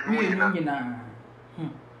ni mienu nyina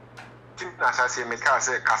tin na sa se me ka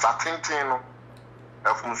se kasa tintin no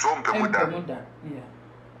afumso mpemuda yeah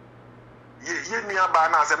ye ni aba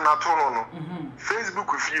na asem na to no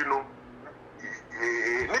Facebook fi no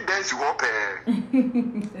ni dance wo pe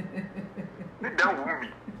ni dan wo mi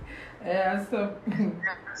so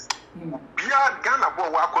bia Ghana bo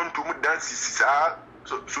wa kontum dance sisa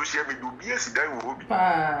social media bia si dan wo bi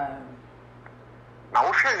na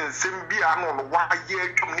wo hwe nsem bia no wa ye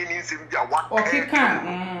atwam ni nsem bia wa okay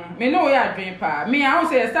kan me no ya adwen pa me I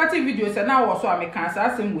say start video say na wo so am kan sa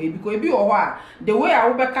asem we because ebi wo ho a the way I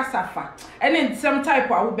wo be kasafa any some type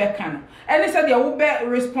I wo be kan any said they wo be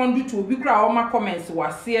respond to obi kra o ma comments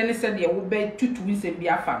wase any said they wo be tutu nsem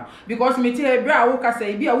bia fa because me ti e bra wo kasa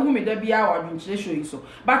ebi a wo hu me da bia wa adwen kire show so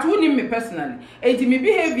but who me personally enti me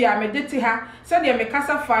behavior me de te ha said they me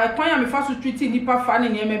kasafa kwan ya me fa so treat nipa fa ne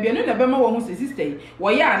ne me bia no na be ma wo hu se sister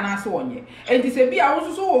wo ya na so wonye enti se bia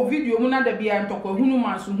wo so wo video mu na da bia ntokwa hunu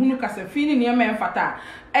manso hunu kasa fini ne me mfata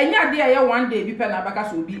enya de ya one day bi pe na baka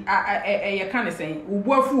so obi ye kan sen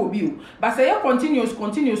ubuafu obi o but say continuous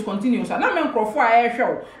na me nkrofo a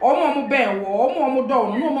ehwe o mo ben wo o mo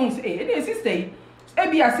do no mo say e sister e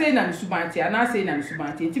bi ase na nsubanti ana ase na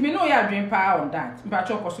nsubanti enti me no ya adwen pa on that mpa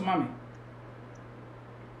cho koso ma me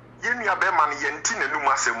ye nua be ma ne ye nti nanum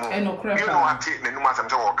asemu e no krepa ye no ate nanum asem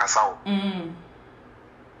se wo kasa o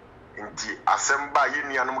nti asemba ye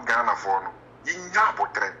nua no Ghana fo no yinya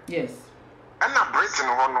abotre yes ana Britain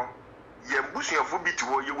ho no ye mbusuafo bi ti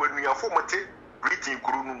wo ye wanuafo mote Britain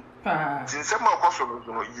kuru nu pa tinsema akoso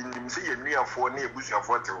no yinim se ye nuafo na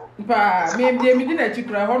ebusuafo te ho pa me di na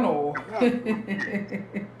chikura ho no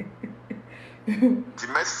ti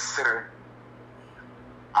mesere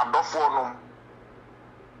adofo no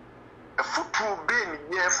futu be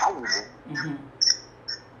ni ye fa wo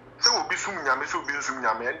se obi sum nyame se obi sum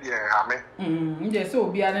nyame en de hame nje se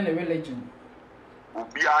obi ane na religion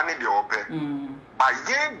obi ane de ope ba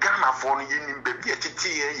ye Ghana for no ye nim be bi etete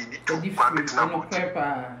ye yi tu pa betina mo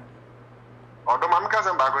odo ma meka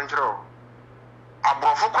se ba ko nchiro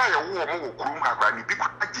abrofo kwa ye wo mo wo kurum ha kwa ni bi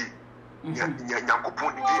kwa je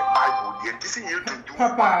nyankopon di Bible di enti se ye tuntu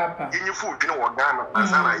papa ye nyifu dwene wo Ghana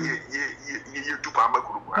asana ye tu pa ba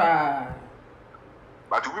kurum pa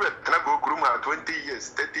but we were trying to grow 20 years,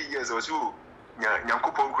 30 years or so.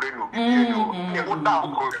 Nyankopon kure no bibie no. Ne wo da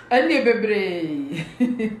ko. Ene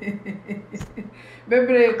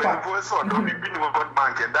bebre kwa. Ko so do bibi no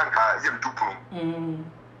bank e dan ka yem tupuru.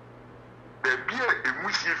 Bebie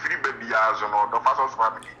emusie firi bebia azo no do fa so so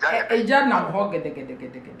ba bi. Eja na ho gede.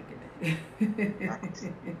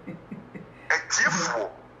 Etiefo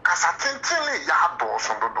kasa tentele ya do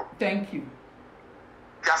so do. Thank you.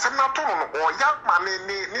 Ya sem na to no o ya ma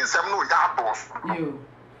ni sem no ya do so. Yo.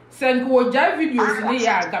 send ko ja videos ni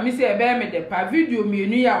ya ga me say e be me de pa video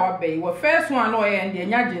mienu ya wa be wo first one no ye ndie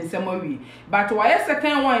nya ginsem awi but wa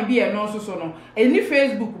second one bi e no so no eni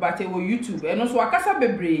Facebook but e wo YouTube e no so akasa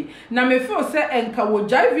bebre na me feel say enka wo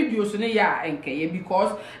ja videos ni ya enka ye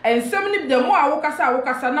because ensem ni de mo a wo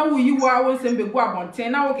kasa na wo yi wo a wo nsem be go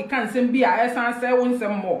abonten na wo keka nsem bi a esan say wo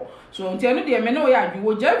nsem mo so until no de me no ya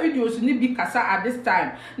adwo ja videos ni bi kasa at this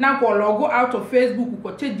time na ko logo out of Facebook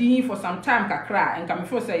ko tedin for some time kakra enka me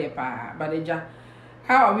feel say pa badeja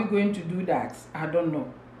how are we going to do that? I don't know.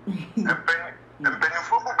 Empeni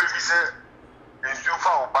fobu baby say ensu fa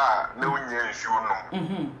oba na onye ensu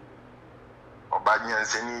no oba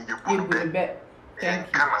nyansani yebube thank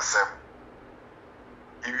you kana sem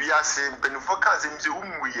iwi ase empeni fo kan sem se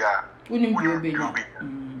umu ya unimbi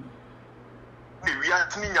ni wi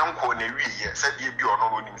atini nyanko na wi ye se de bi ono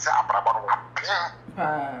no nim se abraba no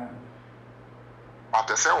pa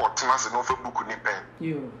but say what na se no Facebook ni pen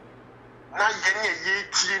yo na yeni ye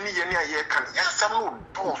tie ni yeni aye kan yasam no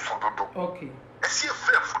do so dodo okay esi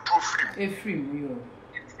efre foto frame yo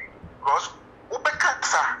because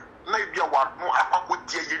ubekasa na bia wa no akako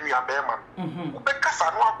tie yenu abema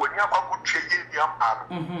ubekasa no agwani akako tie yenu ampa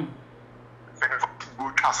fene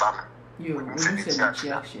go kasa no yo yo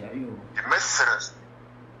the message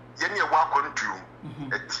yeni e wa kontu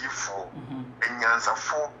etifo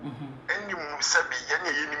enyansafo eni musabi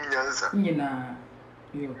yeni nyansa nyina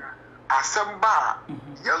yo asamba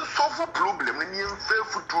yan solve problem ni mfe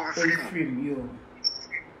futu mfiri yo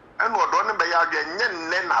eno odo ne be ya adwe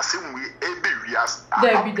nne na asemwe ebe wias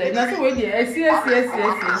David na so we dey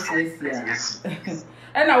yes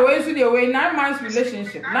and away so the way 9 months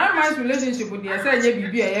relationship with the say ye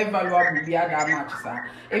bibi e valuable bi ada match sa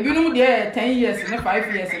ebinum dey 10 years ne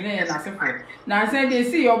 5 years ne na sefo na say dey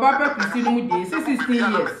see your papa Christine dey 16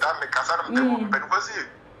 years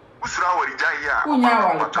usura wari jaya unya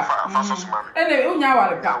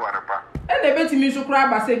wale pa ene betimi so kura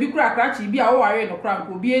ba se bi kura krachi bi a wo ware no kura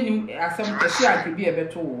ko bi enim asem tesi ake bi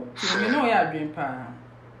ebeto wo ti me no ya adwen pa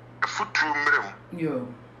futu mrem yo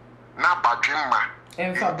na badwen ma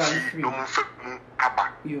enfa ba free no mfa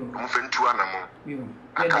aba yo mfa ntu anamo yo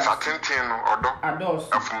akasa tenten no odo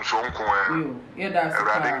ados afum so nko yo ye da sa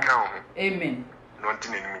amen no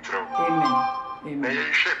ntine ni mitro amen na ye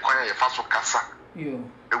hwe kwan ye fa so kasa yo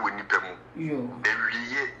ewo nipa mu yo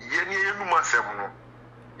ewiye ye ni enum asem no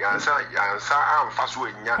yansa amfa so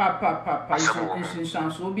anya papa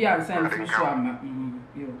so so bi ansa mfu so ama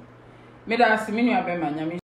yo me da se me nua be ma nyame